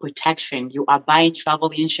travel protection. You are buying travel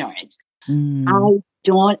insurance.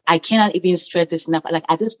 I cannot even stress this enough. Like,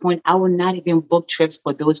 at this point, I will not even book trips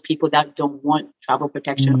for those people that don't want travel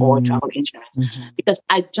protection or travel insurance, because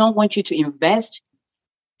I don't want you to invest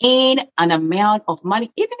in an amount of money,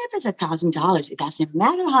 even if it's $1,000. It doesn't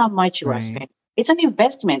matter how much you are spending. It's an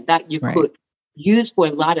investment that you could use for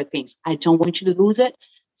a lot of things. I don't want you to lose it.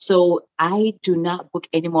 So I do not book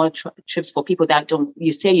any more trips for people that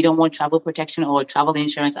you say you don't want travel protection or travel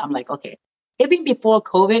insurance. I'm like, okay. Even before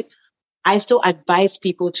COVID, I still advise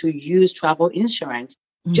people to use travel insurance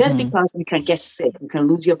just because you can get sick. You can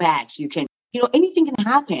lose your bags. You can, anything can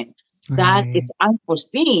happen that is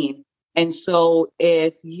unforeseen. And so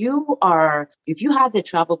if you have the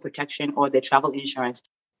travel protection or the travel insurance,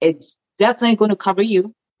 it's definitely going to cover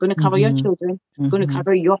you. Going to cover your children, going to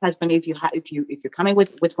cover your husband if you're coming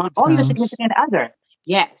with one, or your significant other.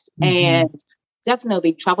 Yes. And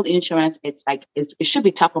definitely travel insurance, it's like, it should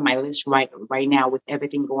be top of my list right now with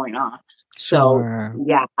everything going on. So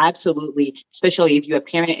yeah, absolutely. Especially if you're a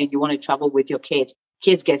parent and you want to travel with your kids.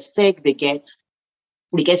 Kids get sick, they get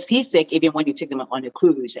seasick even when you take them on a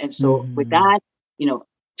cruise. And so with that,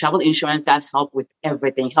 travel insurance, that helps with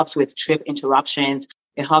everything. It helps with trip interruptions.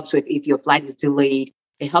 It helps with if your flight is delayed.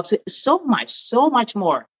 It helps with so much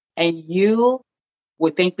more. And you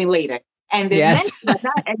will thank me later. And the next, but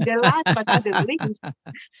not, and the last but not the least.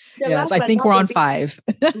 Yes, I think we're on 5.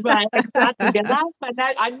 Right, exactly. The last but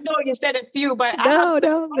not, I know you said a few, but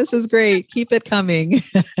no, this is great. Keep it coming.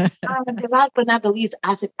 The last but not the least,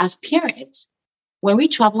 as parents, when we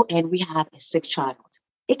travel and we have a sick child,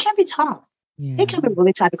 it can be tough. Yeah. It can be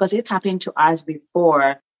really tough because it's happened to us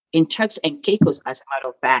before in Turks and Caicos, as a matter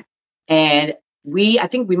of fact. And I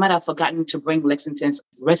think we might have forgotten to bring Lexington's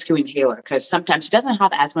rescue inhaler because sometimes she doesn't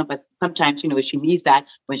have asthma, but sometimes, she needs that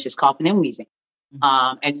when she's coughing and wheezing.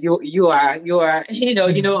 And you are,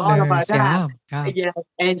 all about that. Yeah. Yes.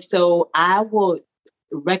 And so I would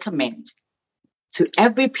recommend to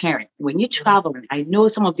every parent when you travel, I know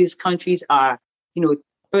some of these countries are,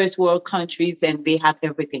 first world countries and they have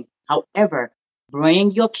everything. However,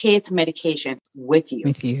 bring your kids' medications with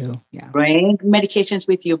you. Yeah. Bring medications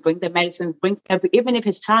with you. Bring the medicine. Even if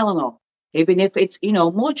it's Tylenol, even if it's,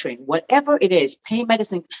 Motrin, whatever it is, pain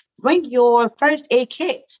medicine. Bring your first aid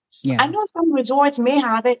kit. Yeah. I know some resorts may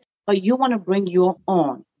have it, but you want to bring your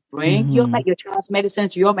own. Bring your child's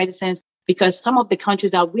medicines, your medicines, because some of the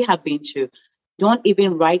countries that we have been to don't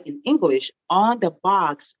even write in English on the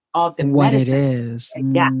box of the what medicine. It is.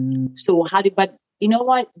 Yeah. So but you know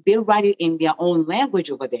what? They write it in their own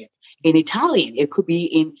language over there. In Italian, it could be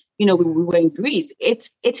in, we were in Greece.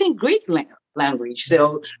 It's in Greek language.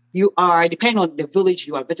 So you are, depending on the village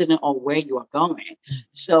you are visiting or where you are going.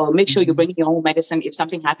 So make sure you bring your own medicine. If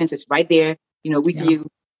something happens, it's right there, with you.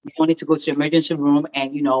 You don't need to go to the emergency room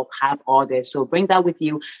and, have all this. So bring that with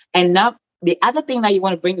you. And now the other thing that you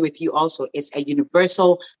want to bring with you also is a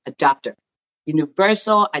universal adapter.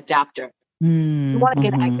 Universal adapter. You want to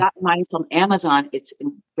get? I got mine from Amazon. It's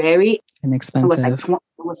very inexpensive. It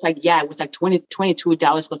was like $22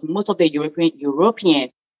 because most of the European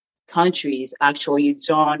countries actually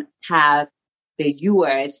don't have the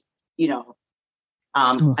US,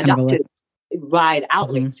 adapted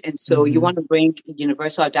outlets. And so you want to bring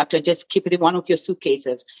universal adapter. Just keep it in one of your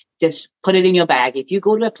suitcases. Just put it in your bag. If you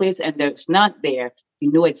go to a place and there's not there,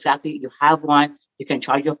 you know exactly you have one. You can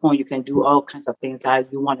charge your phone. You can do all kinds of things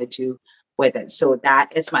that you want to do with it. So that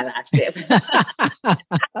is my last tip.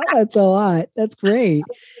 That's a lot. That's great.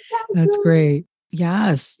 That's great.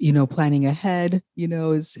 Yes. Planning ahead,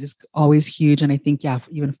 is always huge. And I think,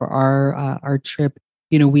 even for our trip,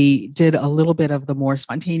 we did a little bit of the more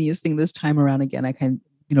spontaneous thing this time around. Again, I can,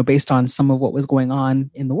 based on some of what was going on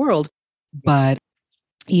in the world, but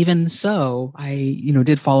even so, I,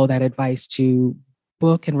 did follow that advice to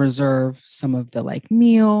book and reserve some of the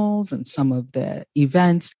meals and some of the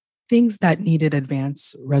events, things that needed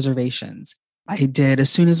advance reservations. I did as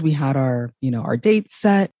soon as we had our dates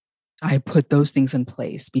set. I put those things in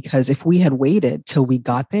place because if we had waited till we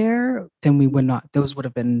got there, then those would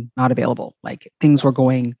have been not available. Things were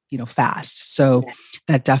going, fast. So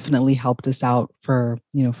that definitely helped us out for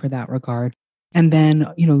that regard. And then,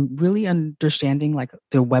 really understanding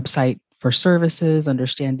the website for services,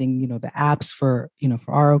 understanding, the apps for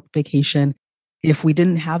our vacation. If we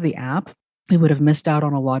didn't have the app, we would have missed out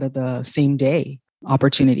on a lot of the same day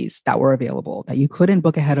opportunities that were available that you couldn't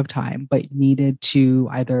book ahead of time, but needed to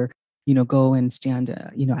either go and stand,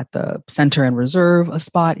 at the center and reserve a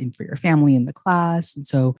spot for your family in the class. And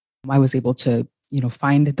so I was able to,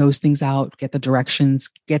 find those things out, get the directions,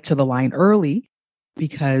 get to the line early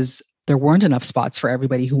because there weren't enough spots for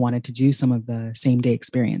everybody who wanted to do some of the same day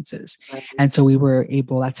experiences. And so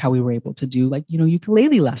that's how we were able to do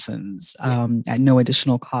ukulele lessons at no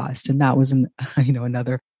additional cost. And that was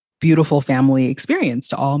another beautiful family experience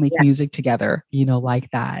to all make music together, like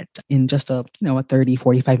that in just a 30,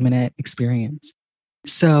 45 minute experience.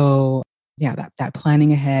 So that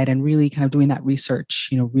planning ahead and really kind of doing that research,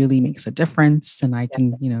 really makes a difference. And I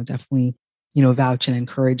can, definitely, vouch and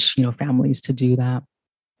encourage, families to do that.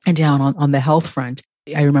 And down on the health front,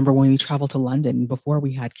 I remember when we traveled to London before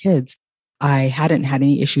we had kids, I hadn't had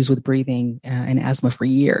any issues with breathing and asthma for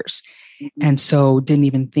years. And so didn't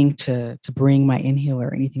even think to bring my inhaler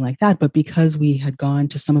or anything like that. But because we had gone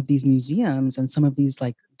to some of these museums and some of these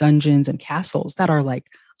dungeons and castles that are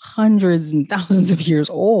hundreds and thousands of years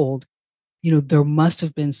old, there must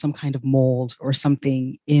have been some kind of mold or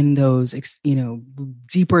something in those,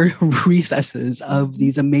 deeper recesses of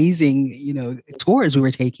these amazing, tours we were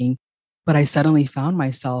taking. But I suddenly found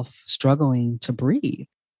myself struggling to breathe.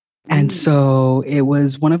 And so it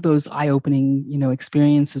was one of those eye-opening,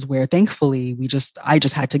 experiences where thankfully I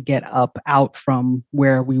just had to get out from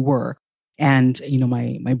where we were. And,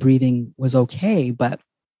 my breathing was okay, but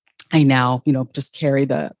I now, just carry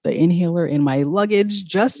the inhaler in my luggage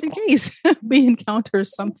just in case we encounter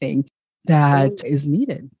something that is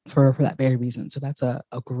needed for that very reason. So that's a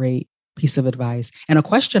great piece of advice. And a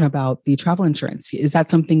question about the travel insurance. Is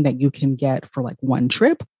that something that you can get for like one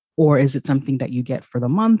trip, or is it something that you get for the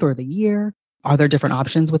month or the year? Are there different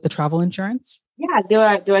options with the travel insurance? Yeah, there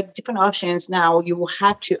are different options. Now you will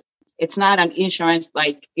have to, it's not an insurance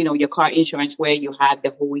like, your car insurance where you have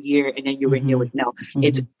the whole year and then you renew it. No,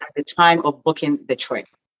 it's at the time of booking the trip.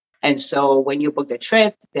 And so when you book the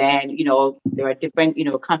trip, then, there are different,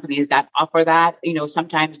 companies that offer that.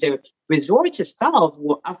 Sometimes the resorts itself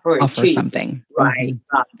will offer something. Right.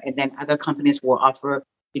 And then other companies will offer,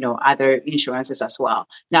 other insurances as well.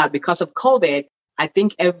 Now, because of COVID, I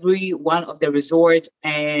think every one of the resorts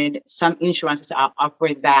and some insurances are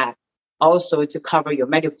offering that also to cover your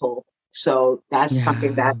medical. So that's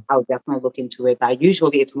something that I'll definitely look into it. But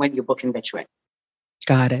usually it's when you're booking the trip.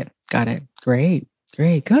 Got it. Great.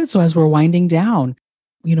 Good. So as we're winding down,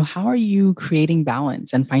 how are you creating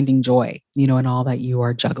balance and finding joy, in all that you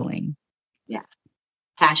are juggling? Yeah.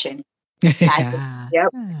 Passion.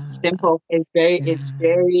 Yep. Simple. It's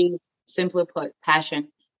very simply put, passion.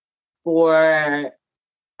 I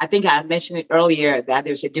think I mentioned it earlier that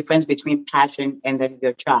there's a difference between passion and then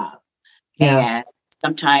your job. Yeah. And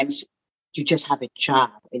sometimes you just have a job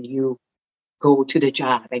and you go to the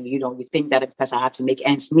job and, you think that because I have to make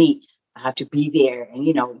ends meet, I have to be there and,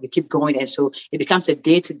 you keep going. And so it becomes a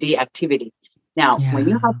day-to-day activity. Now, when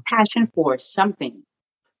you have passion for something,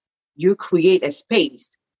 you create a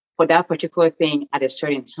space for that particular thing at a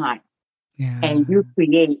certain time. Yeah. And you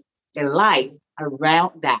create a life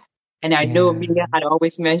around that. And I know Mia had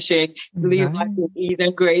always mentioned, live life with ease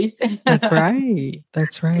and grace. That's right.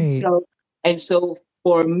 And so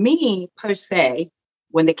for me, per se,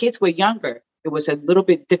 when the kids were younger, it was a little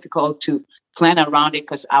bit difficult to plan around it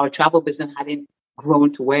because our travel business hadn't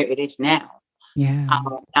grown to where it is now. Yeah.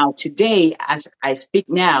 Now, today, as I speak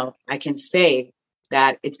now, I can say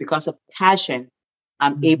that it's because of passion.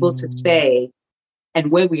 I'm able to say, and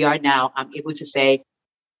where we are now, I'm able to say,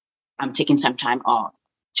 I'm taking some time off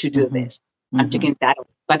to do this. I'm taking that off.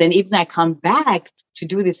 But then even I come back to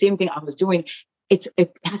do the same thing I was doing, it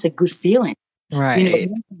has a good feeling. Right.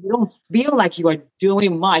 You don't feel like you are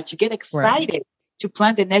doing much. You get excited to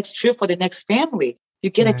plan the next trip for the next family. You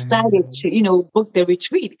get excited to, book the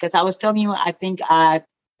retreat. Because I was telling you, I think I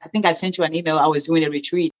sent you an email. I was doing a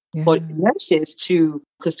retreat for nurses to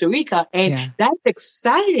Costa Rica. And that's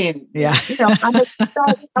exciting. Yeah. I'm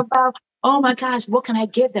excited about, oh my gosh, what can I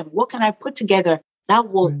give them? What can I put together that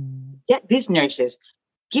will get these nurses,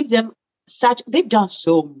 give them they've done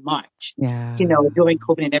so much, during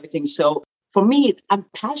COVID and everything. So for me, I'm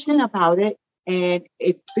passionate about it and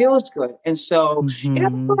it feels good. And so it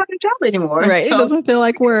doesn't feel like a job anymore. Right. So, it doesn't feel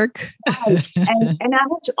like work. and I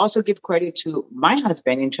want to also give credit to my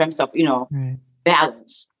husband in terms of,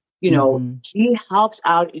 balance. He helps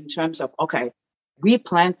out in terms of, okay, we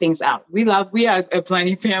plan things out. We are a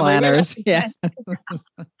planning family. Planners. Yeah.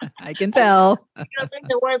 I can tell. Bring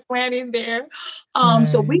the word planning there.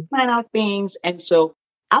 So we plan out things. And so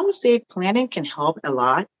I would say planning can help a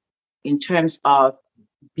lot in terms of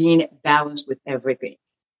being balanced with everything.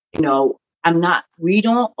 We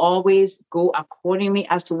don't always go accordingly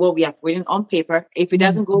as to what we have written on paper. If it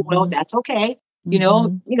doesn't go well, that's okay.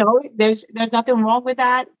 There's nothing wrong with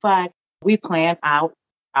that, but we plan out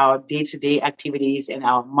our day-to-day activities and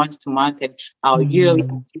our month-to-month and our yearly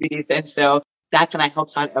activities. And so that kind of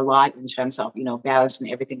helps out a lot in terms of,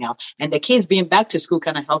 balancing everything out. And the kids being back to school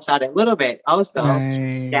kind of helps out a little bit also.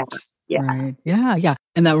 Right. Yeah. Right. Yeah.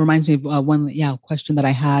 And that reminds me of one question that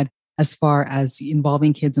I had as far as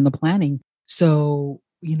involving kids in the planning. So,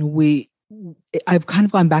 I've kind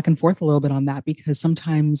of gone back and forth a little bit on that because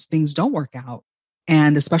sometimes things don't work out.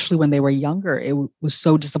 And especially when they were younger, it was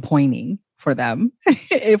so disappointing for them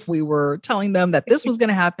if we were telling them that this was going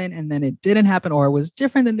to happen and then it didn't happen or it was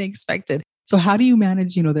different than they expected. So how do you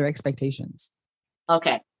manage, their expectations?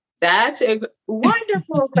 Okay. That's a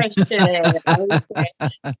wonderful question. I would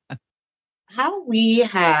say. How we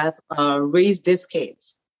have raised these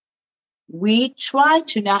kids, we try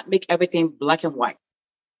to not make everything black and white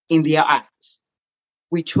in their eyes.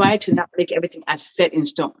 We try to not make everything as set in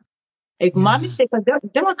stone. Like mommy said,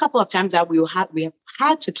 there were a couple of times that we have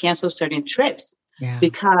had to cancel certain trips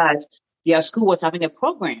because their school was having a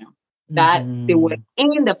program that they were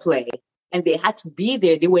in the play and they had to be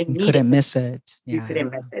there. They were needed. You couldn't miss it. You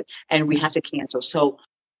couldn't miss it. And we had to cancel. So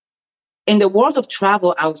in the world of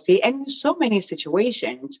travel, I would say, and in so many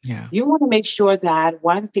situations, you want to make sure that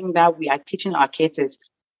one thing that we are teaching our kids is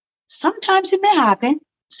sometimes it may happen,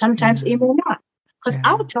 sometimes it may not. Because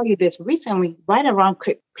I will tell you this, recently, right around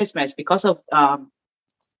Christmas, because of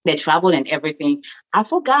the travel and everything, I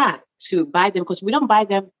forgot to buy them because we don't buy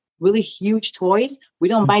them really huge toys. We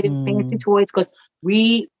don't buy them fancy toys because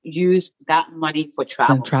we use that money for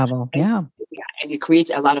travel. Yeah. And it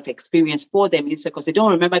creates a lot of experience for them because they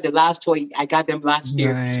don't remember the last toy I got them last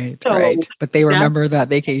year. Right. But they remember that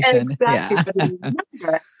vacation. Exactly. Yeah. But they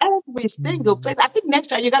remember every single place. I think next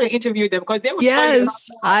time you got to interview them because they will tell you. Yes,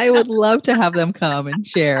 I would love to have them come and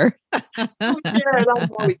share. Share a lot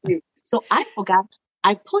more with you. So I forgot.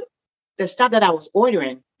 I put the stuff that I was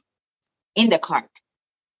ordering in the cart.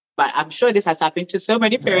 But I'm sure this has happened to so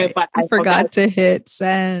many parents, but I forgot to hit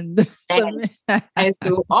send. And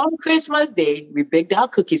so on Christmas Day, we baked our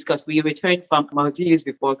cookies because we returned from Maldives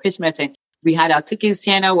before Christmas, and we had our cookies.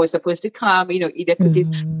 Santa was supposed to come, eat the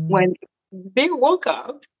cookies. When they woke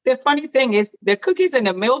up, the funny thing is the cookies and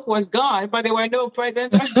the milk was gone, but there were no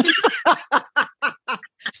presents.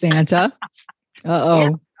 Santa.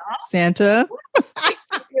 Uh-oh. Santa.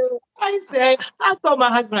 I told my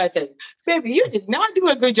husband, I said, baby, you did not do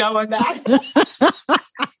a good job on that.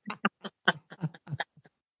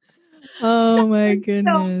 Oh my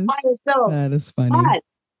goodness. That is funny. But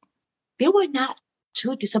they were not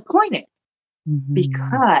too disappointed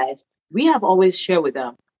because we have always shared with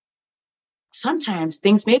them. Sometimes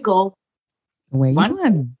things may go one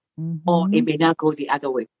way or it may not go the other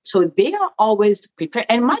way. So they are always prepared.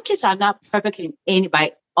 And my kids are not perfect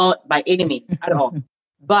by any means at all.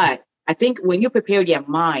 But I think when you prepare their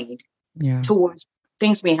mind towards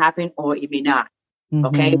things may happen or it may not.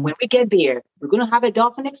 Okay. When we get there, we're going to have a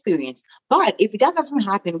dolphin experience. But if that doesn't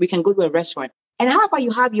happen, we can go to a restaurant. And how about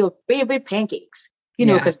you have your favorite pancakes?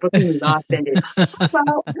 Because Brooklyn is lost in it.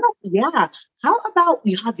 How about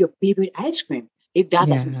you have your favorite ice cream? If that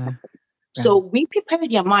doesn't happen. So we prepare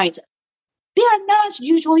their minds. They are not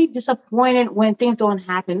usually disappointed when things don't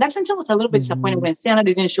happen. Lexington was a little bit disappointed when Santa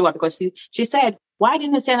didn't show up because she said, why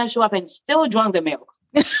didn't Santa show up and still drunk the milk?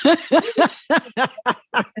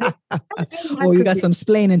 Oh, you got some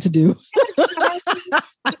splaining to do.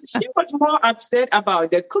 She was more upset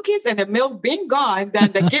about the cookies and the milk being gone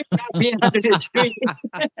than the gift not being under the tree.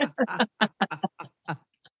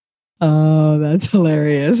 Oh, that's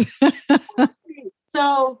hilarious.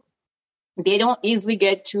 So they don't easily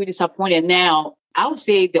get too disappointed. Now, I would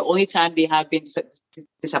say the only time they have been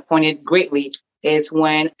disappointed greatly is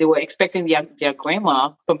when they were expecting their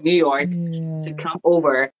grandma from New York to come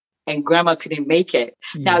over and grandma couldn't make it.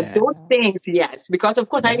 Now, those things, yes, because of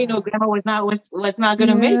course I didn't know grandma was not going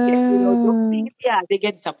to make it. Those things, they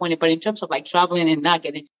get disappointed. But in terms of like traveling and not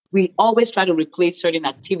getting, we always try to replace certain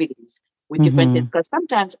activities with different things because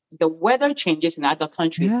sometimes the weather changes in other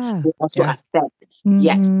countries will also affect.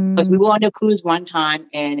 Yes, because we were on a cruise one time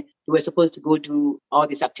and we were supposed to go do all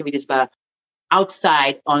these activities, but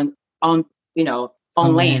outside on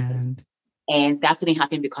land. And that didn't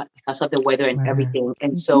happen because of the weather and everything.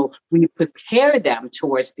 And so we prepare them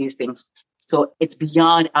towards these things. So it's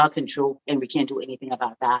beyond our control and we can't do anything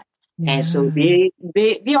about that. And so they're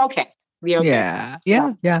okay. They're okay.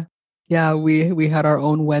 Yeah. We had our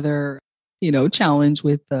own weather, challenge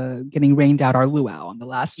with getting rained out our luau on the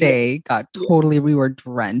last day. We were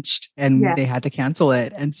drenched and they had to cancel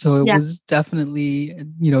it. And so it was definitely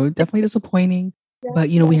disappointing. But,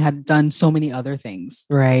 we had done so many other things,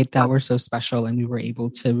 right, that were so special. And we were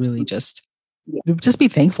able to really just be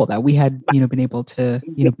thankful that we had, been able to,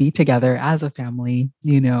 be together as a family,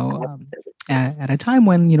 at a time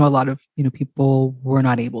when, a lot of, people were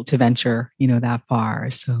not able to venture, that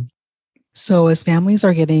far. So as families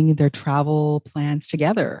are getting their travel plans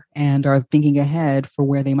together and are thinking ahead for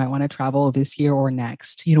where they might want to travel this year or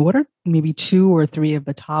next, what are maybe 2 or 3 of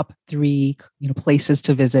the top 3, places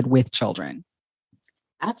to visit with children?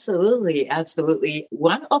 Absolutely. Absolutely.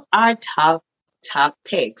 One of our top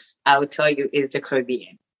picks, I will tell you, is the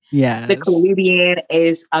Caribbean. Yes. The Caribbean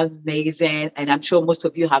is amazing. And I'm sure most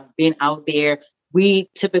of you have been out there. We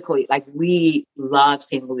typically, we love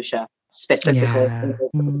St. Lucia, specifically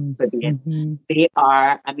in the Caribbean.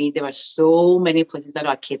 There are so many places that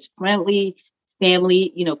are kids friendly.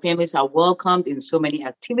 Families are welcomed in so many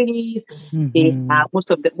activities. They have most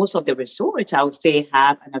of the resorts, I would say,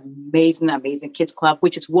 have an amazing kids club,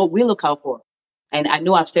 which is what we look out for. And I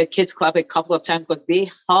know I've said kids club a couple of times, but they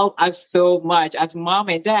help us so much as mom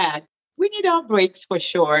and dad. We need our breaks for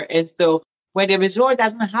sure. And so when the resort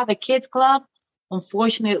doesn't have a kids club,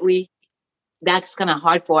 unfortunately, that's kind of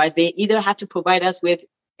hard for us. They either have to provide us with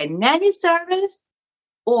a nanny service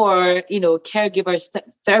or, caregiver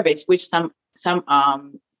service, which some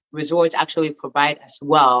resorts actually provide as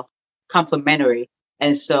well, complimentary.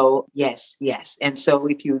 And so, yes. And so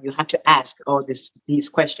if you have to ask all these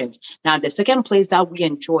questions. Now, the second place that we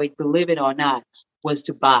enjoyed, believe it or not, was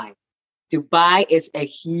Dubai. Dubai is a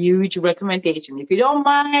huge recommendation. If you don't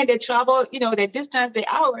mind the travel, the distance, the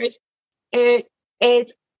hours,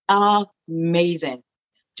 it's amazing.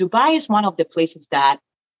 Dubai is one of the places that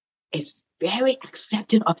is very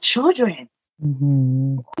accepting of children.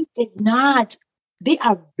 Mm-hmm. They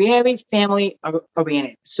are very family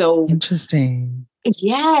oriented. So interesting.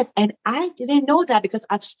 Yes, and I didn't know that because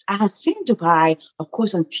I have seen Dubai, of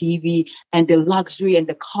course, on TV and the luxury and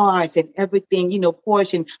the cars and everything,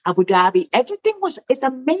 Porsche and Abu Dhabi, everything it's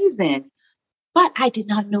amazing. But I did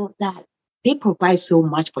not know that they provide so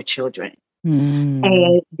much for children. Mm.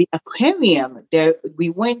 And the aquarium there,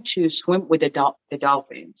 we went to swim with the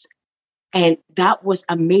dolphins. And that was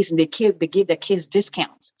amazing. They gave the kids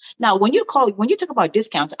discounts. Now, when you talk about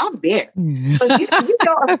discounts, I'm there.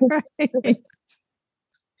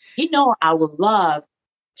 I would love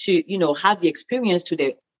to, have the experience to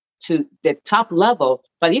the top level.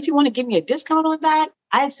 But if you want to give me a discount on that,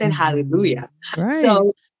 I said hallelujah. Right.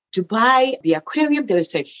 So Dubai, the aquarium, there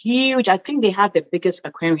is I think they have the biggest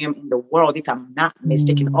aquarium in the world, if I'm not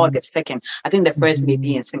mistaken, or the second. I think the first may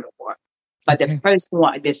be in Singapore. But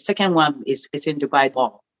the second one is in Dubai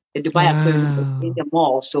Mall. The Dubai aquarium is in the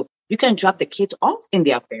mall. So you can drop the kids off in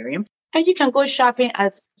the aquarium and you can go shopping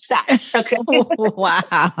at Saks. Okay.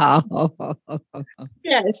 Wow.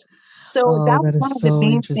 Yes. So that was one of the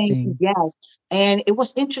main things. Yes. And it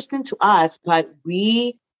was interesting to us, but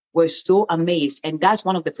we were so amazed. And that's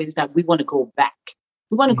one of the places that we want to go back.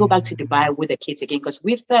 We want to go back to Dubai with the kids again because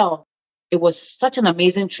we felt it was such an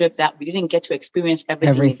amazing trip that we didn't get to experience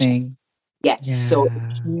everything. Yes. Yeah. So it's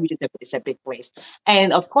huge. It's a big place.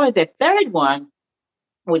 And of course, the third one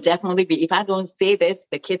would definitely be, if I don't say this,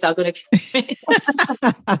 the kids are going to,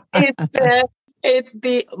 it's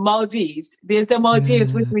the Maldives. There's the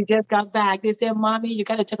Maldives, which we just got back. They say, Mommy, you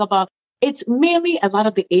got to talk about, it's mainly a lot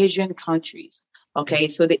of the Asian countries. Okay.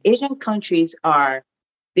 So the Asian countries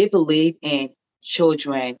they believe in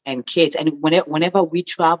children and kids. And whenever we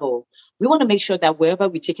travel, we want to make sure that wherever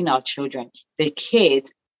we're taking our children, the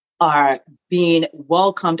kids are being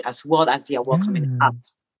welcomed as well as they are welcoming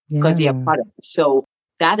us because they are part of it. So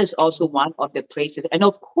that is also one of the places. And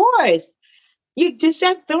of course, you just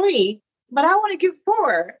said 3, but I want to give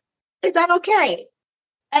 4. Is that okay?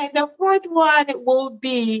 And the fourth one will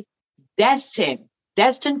be Destin,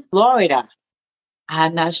 Florida.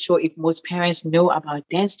 I'm not sure if most parents know about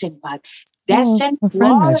Destin, but Destin,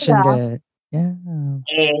 Florida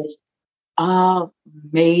is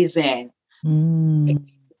amazing.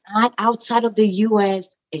 It's not outside of the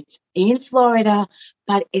U.S. It's in Florida,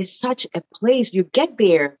 but it's such a place. You get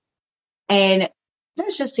there, and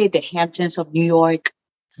let's just say the Hamptons of New York,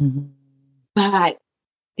 but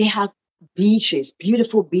they have beaches,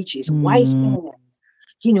 beautiful beaches, white sand,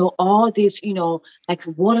 all this, like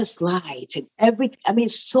water slides and everything. I mean,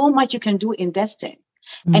 so much you can do in Destin.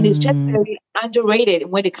 And it's just very underrated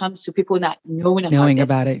when it comes to people not knowing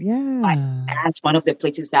about it. Yeah. But that's one of the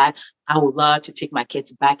places that I would love to take my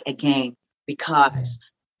kids back again because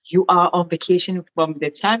you are on vacation from the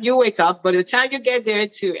time you wake up, by the time you get there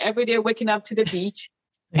to every day waking up to the beach.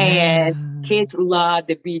 And kids love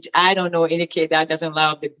the beach. I don't know any kid that doesn't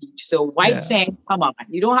love the beach. So white sand, come on.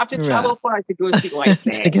 You don't have to travel far to go see white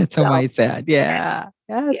sand. To get some white sand. Yeah.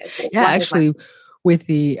 Yes. Yeah, actually, with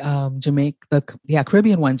the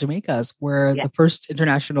Caribbean one, Jamaica's, where the first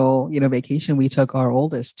international, vacation we took our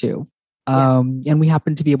oldest to. And we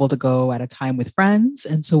happened to be able to go at a time with friends.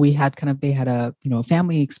 And so we had they had a,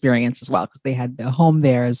 family experience as well, because they had the home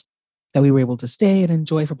theirs that we were able to stay and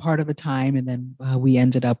enjoy for part of the time. And then we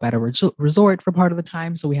ended up at a resort for part of the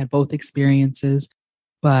time. So we had both experiences.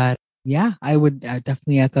 But yeah, I would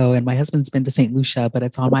definitely echo. And my husband's been to St. Lucia, but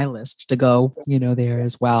it's on my list to go, there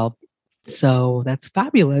as well. So that's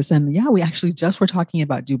fabulous. And yeah, we actually just were talking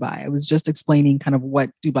about Dubai. I was just explaining kind of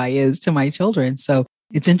what Dubai is to my children. So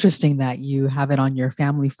it's interesting that you have it on your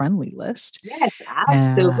family friendly list. Yes,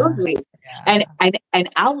 absolutely. And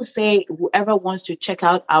I would say whoever wants to check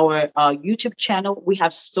out our YouTube channel, we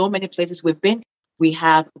have so many places we've been. We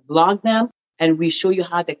have vlogged them and we show you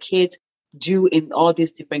how the kids do in all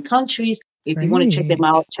these different countries. If you want to check them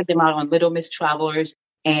out on Little Miss Travelers.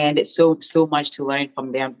 And it's so much to learn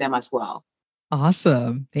from them as well.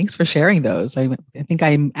 Awesome. Thanks for sharing those. I think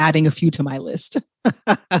I'm adding a few to my list.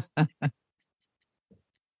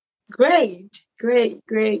 Great.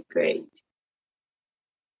 Good.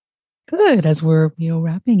 As we're,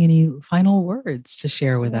 wrapping, any final words to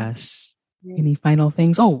share with us? Any final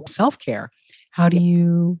things? Oh, self-care. How do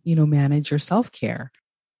you, manage your self-care?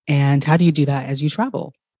 And how do you do that as you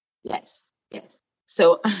travel? Yes.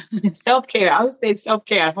 So self-care, I would say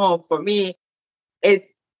self-care at home for me,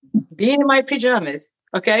 it's being in my pajamas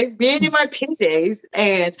Okay, being in my PJs,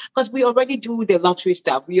 and because we already do the luxury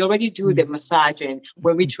stuff, we already do the massaging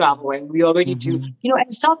when we travel, and we already do,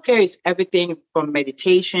 and self-care is everything from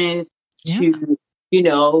meditation to,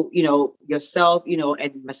 yourself,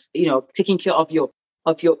 and taking care of your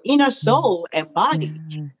inner soul and body.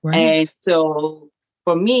 Right. And so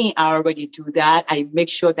for me, I already do that. I make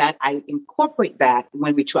sure that I incorporate that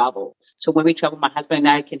when we travel. So when we travel, my husband and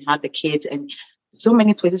I can have the kids, and so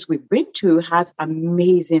many places we've been to have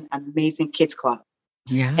amazing, amazing kids club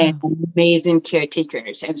and amazing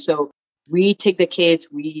caretakers. And so we take the kids,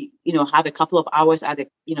 we, have a couple of hours at the,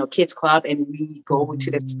 kids club, and we go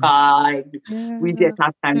to the spa, and we just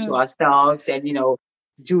have time to ourselves and,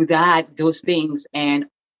 do those things. And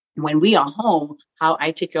when we are home, how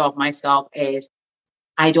I take care of myself is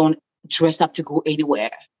I don't dress up to go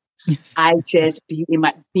anywhere. I just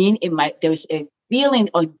there's a feeling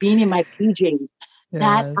of being in my PJs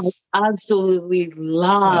that I absolutely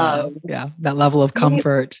love. That level of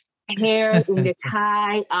comfort. Hair in the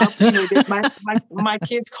tie up, my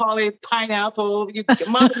kids call it pineapple.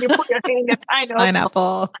 Mom, you put your hand in the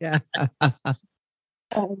pineapple. Yeah.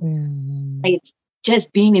 It's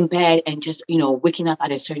just being in bed and just, waking up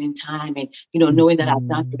at a certain time and, knowing that I've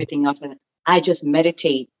done everything else, and I just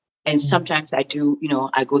meditate. And sometimes I do,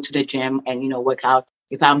 I go to the gym and, work out.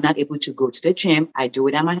 If I'm not able to go to the gym, I do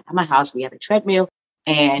it at my house. We have a treadmill,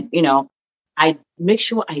 and, I make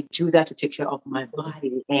sure I do that to take care of my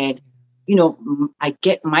body. And, I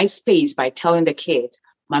get my space by telling the kids,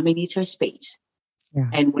 Mommy needs her space. Yeah.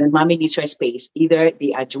 And when Mommy needs her space, either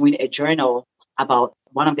they are doing a journal about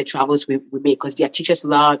one of the travels we make, because their teachers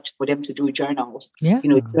love for them to do journals,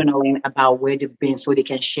 journaling about where they've been, so they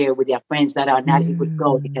can share with their friends that are not able to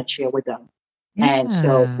go, they can share with them. And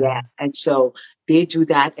so, and so they do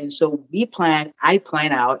that. And so I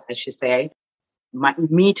plan out, I should say, my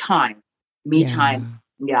me time.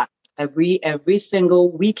 Yeah. Every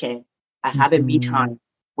single weekend, I have a me time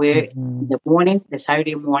where in the morning, the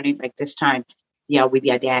Saturday morning, like this time, they are with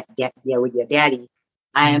their daddy.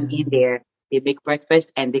 I am in there. They make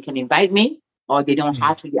breakfast and they can invite me, or they don't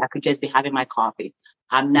have to. I could just be having my coffee.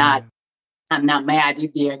 I'm not mad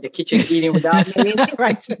if they're in the kitchen eating without me.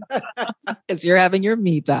 Right. Because you're having your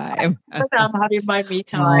me time. I'm having my me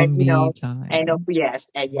time, time. And yes.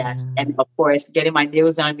 And of course, getting my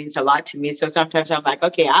nails done means a lot to me. So sometimes I'm like,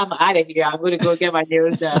 okay, I'm out of here. I'm going to go get my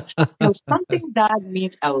nails done. Something that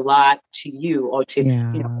means a lot to you or to,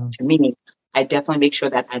 to me. I definitely make sure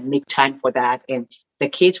that I make time for that. And the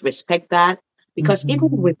kids respect that, because even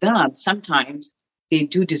with them, sometimes they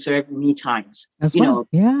do deserve me times. As well.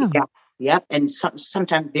 Yeah. And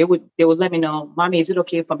sometimes they would let me know, Mommy, is it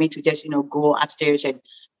okay for me to just, go upstairs and,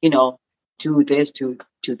 do this, do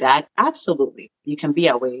that? Absolutely. You can be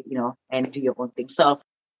away, and do your own thing. So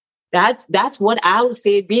that's what I would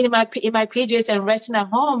say. Being in my PJs and resting at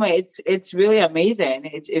home, it's really amazing.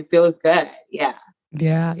 It feels good. Yeah.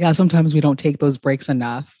 Yeah. Sometimes we don't take those breaks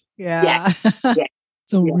enough. Yeah.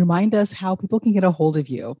 So remind us how people can get a hold of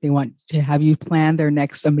you. If they want to have you plan their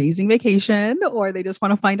next amazing vacation, or they just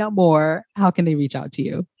want to find out more, how can they reach out to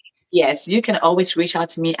you? Yes, you can always reach out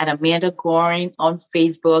to me at Amanda Goring on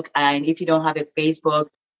Facebook. And if you don't have a Facebook,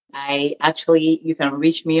 you can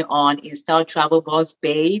reach me on Insta Travel Boss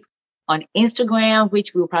Babe on Instagram,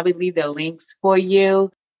 which we'll probably leave the links for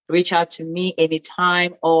you. Reach out to me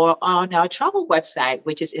anytime, or on our travel website,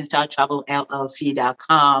 which is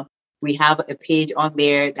instartravelllc.com. We have a page on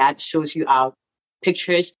there that shows you our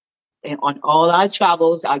pictures on all our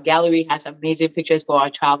travels. Our gallery has amazing pictures for our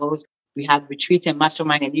travels. We have retreats and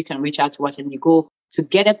mastermind, and you can reach out to us and you go to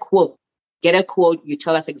get a quote. You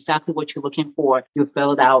tell us exactly what you're looking for. You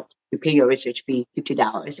fill it out. You pay your research fee,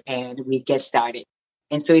 $50, and we get started.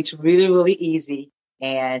 And so it's really, really easy.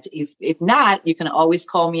 And if not, you can always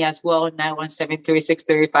call me as well,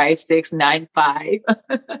 917-363-5695.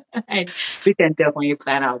 And we can definitely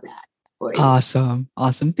plan out that for you. Awesome.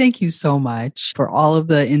 Thank you so much for all of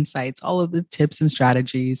the insights, all of the tips and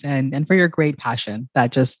strategies, and for your great passion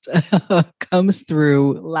that just comes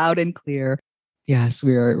through loud and clear. Yes,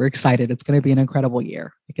 we're excited. It's going to be an incredible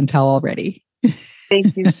year. I can tell already.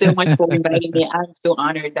 Thank you so much for inviting me. I'm so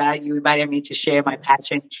honored that you invited me to share my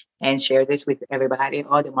passion and share this with everybody,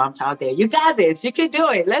 all the moms out there. You got this. You can do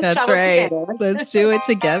it. Let's That's right. Together. Let's do it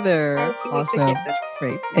together. Awesome.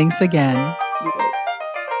 Great. Thanks again. Thank you.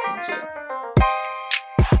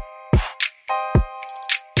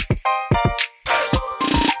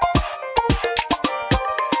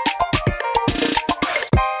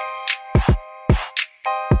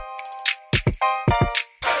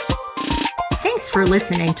 Thanks for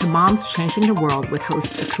listening to Moms Changing the World with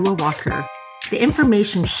host Akua Walker. The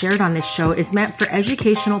information shared on this show is meant for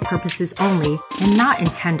educational purposes only and not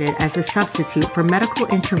intended as a substitute for medical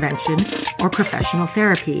intervention or professional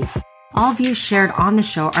therapy. All views shared on the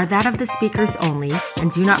show are that of the speakers only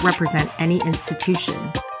and do not represent any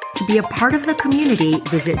institution. To be a part of the community,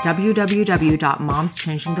 visit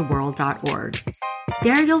www.momschangingtheworld.org.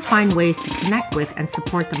 There you'll find ways to connect with and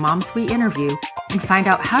support the moms we interview and find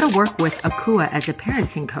out how to work with Akua as a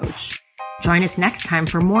parenting coach. Join us next time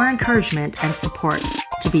for more encouragement and support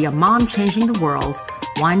to be a mom changing the world,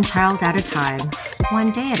 one child at a time,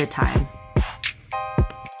 one day at a time.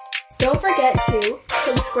 Don't forget to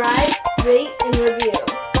subscribe, rate, and review.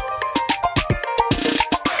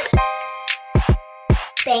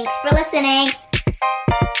 Thanks for listening.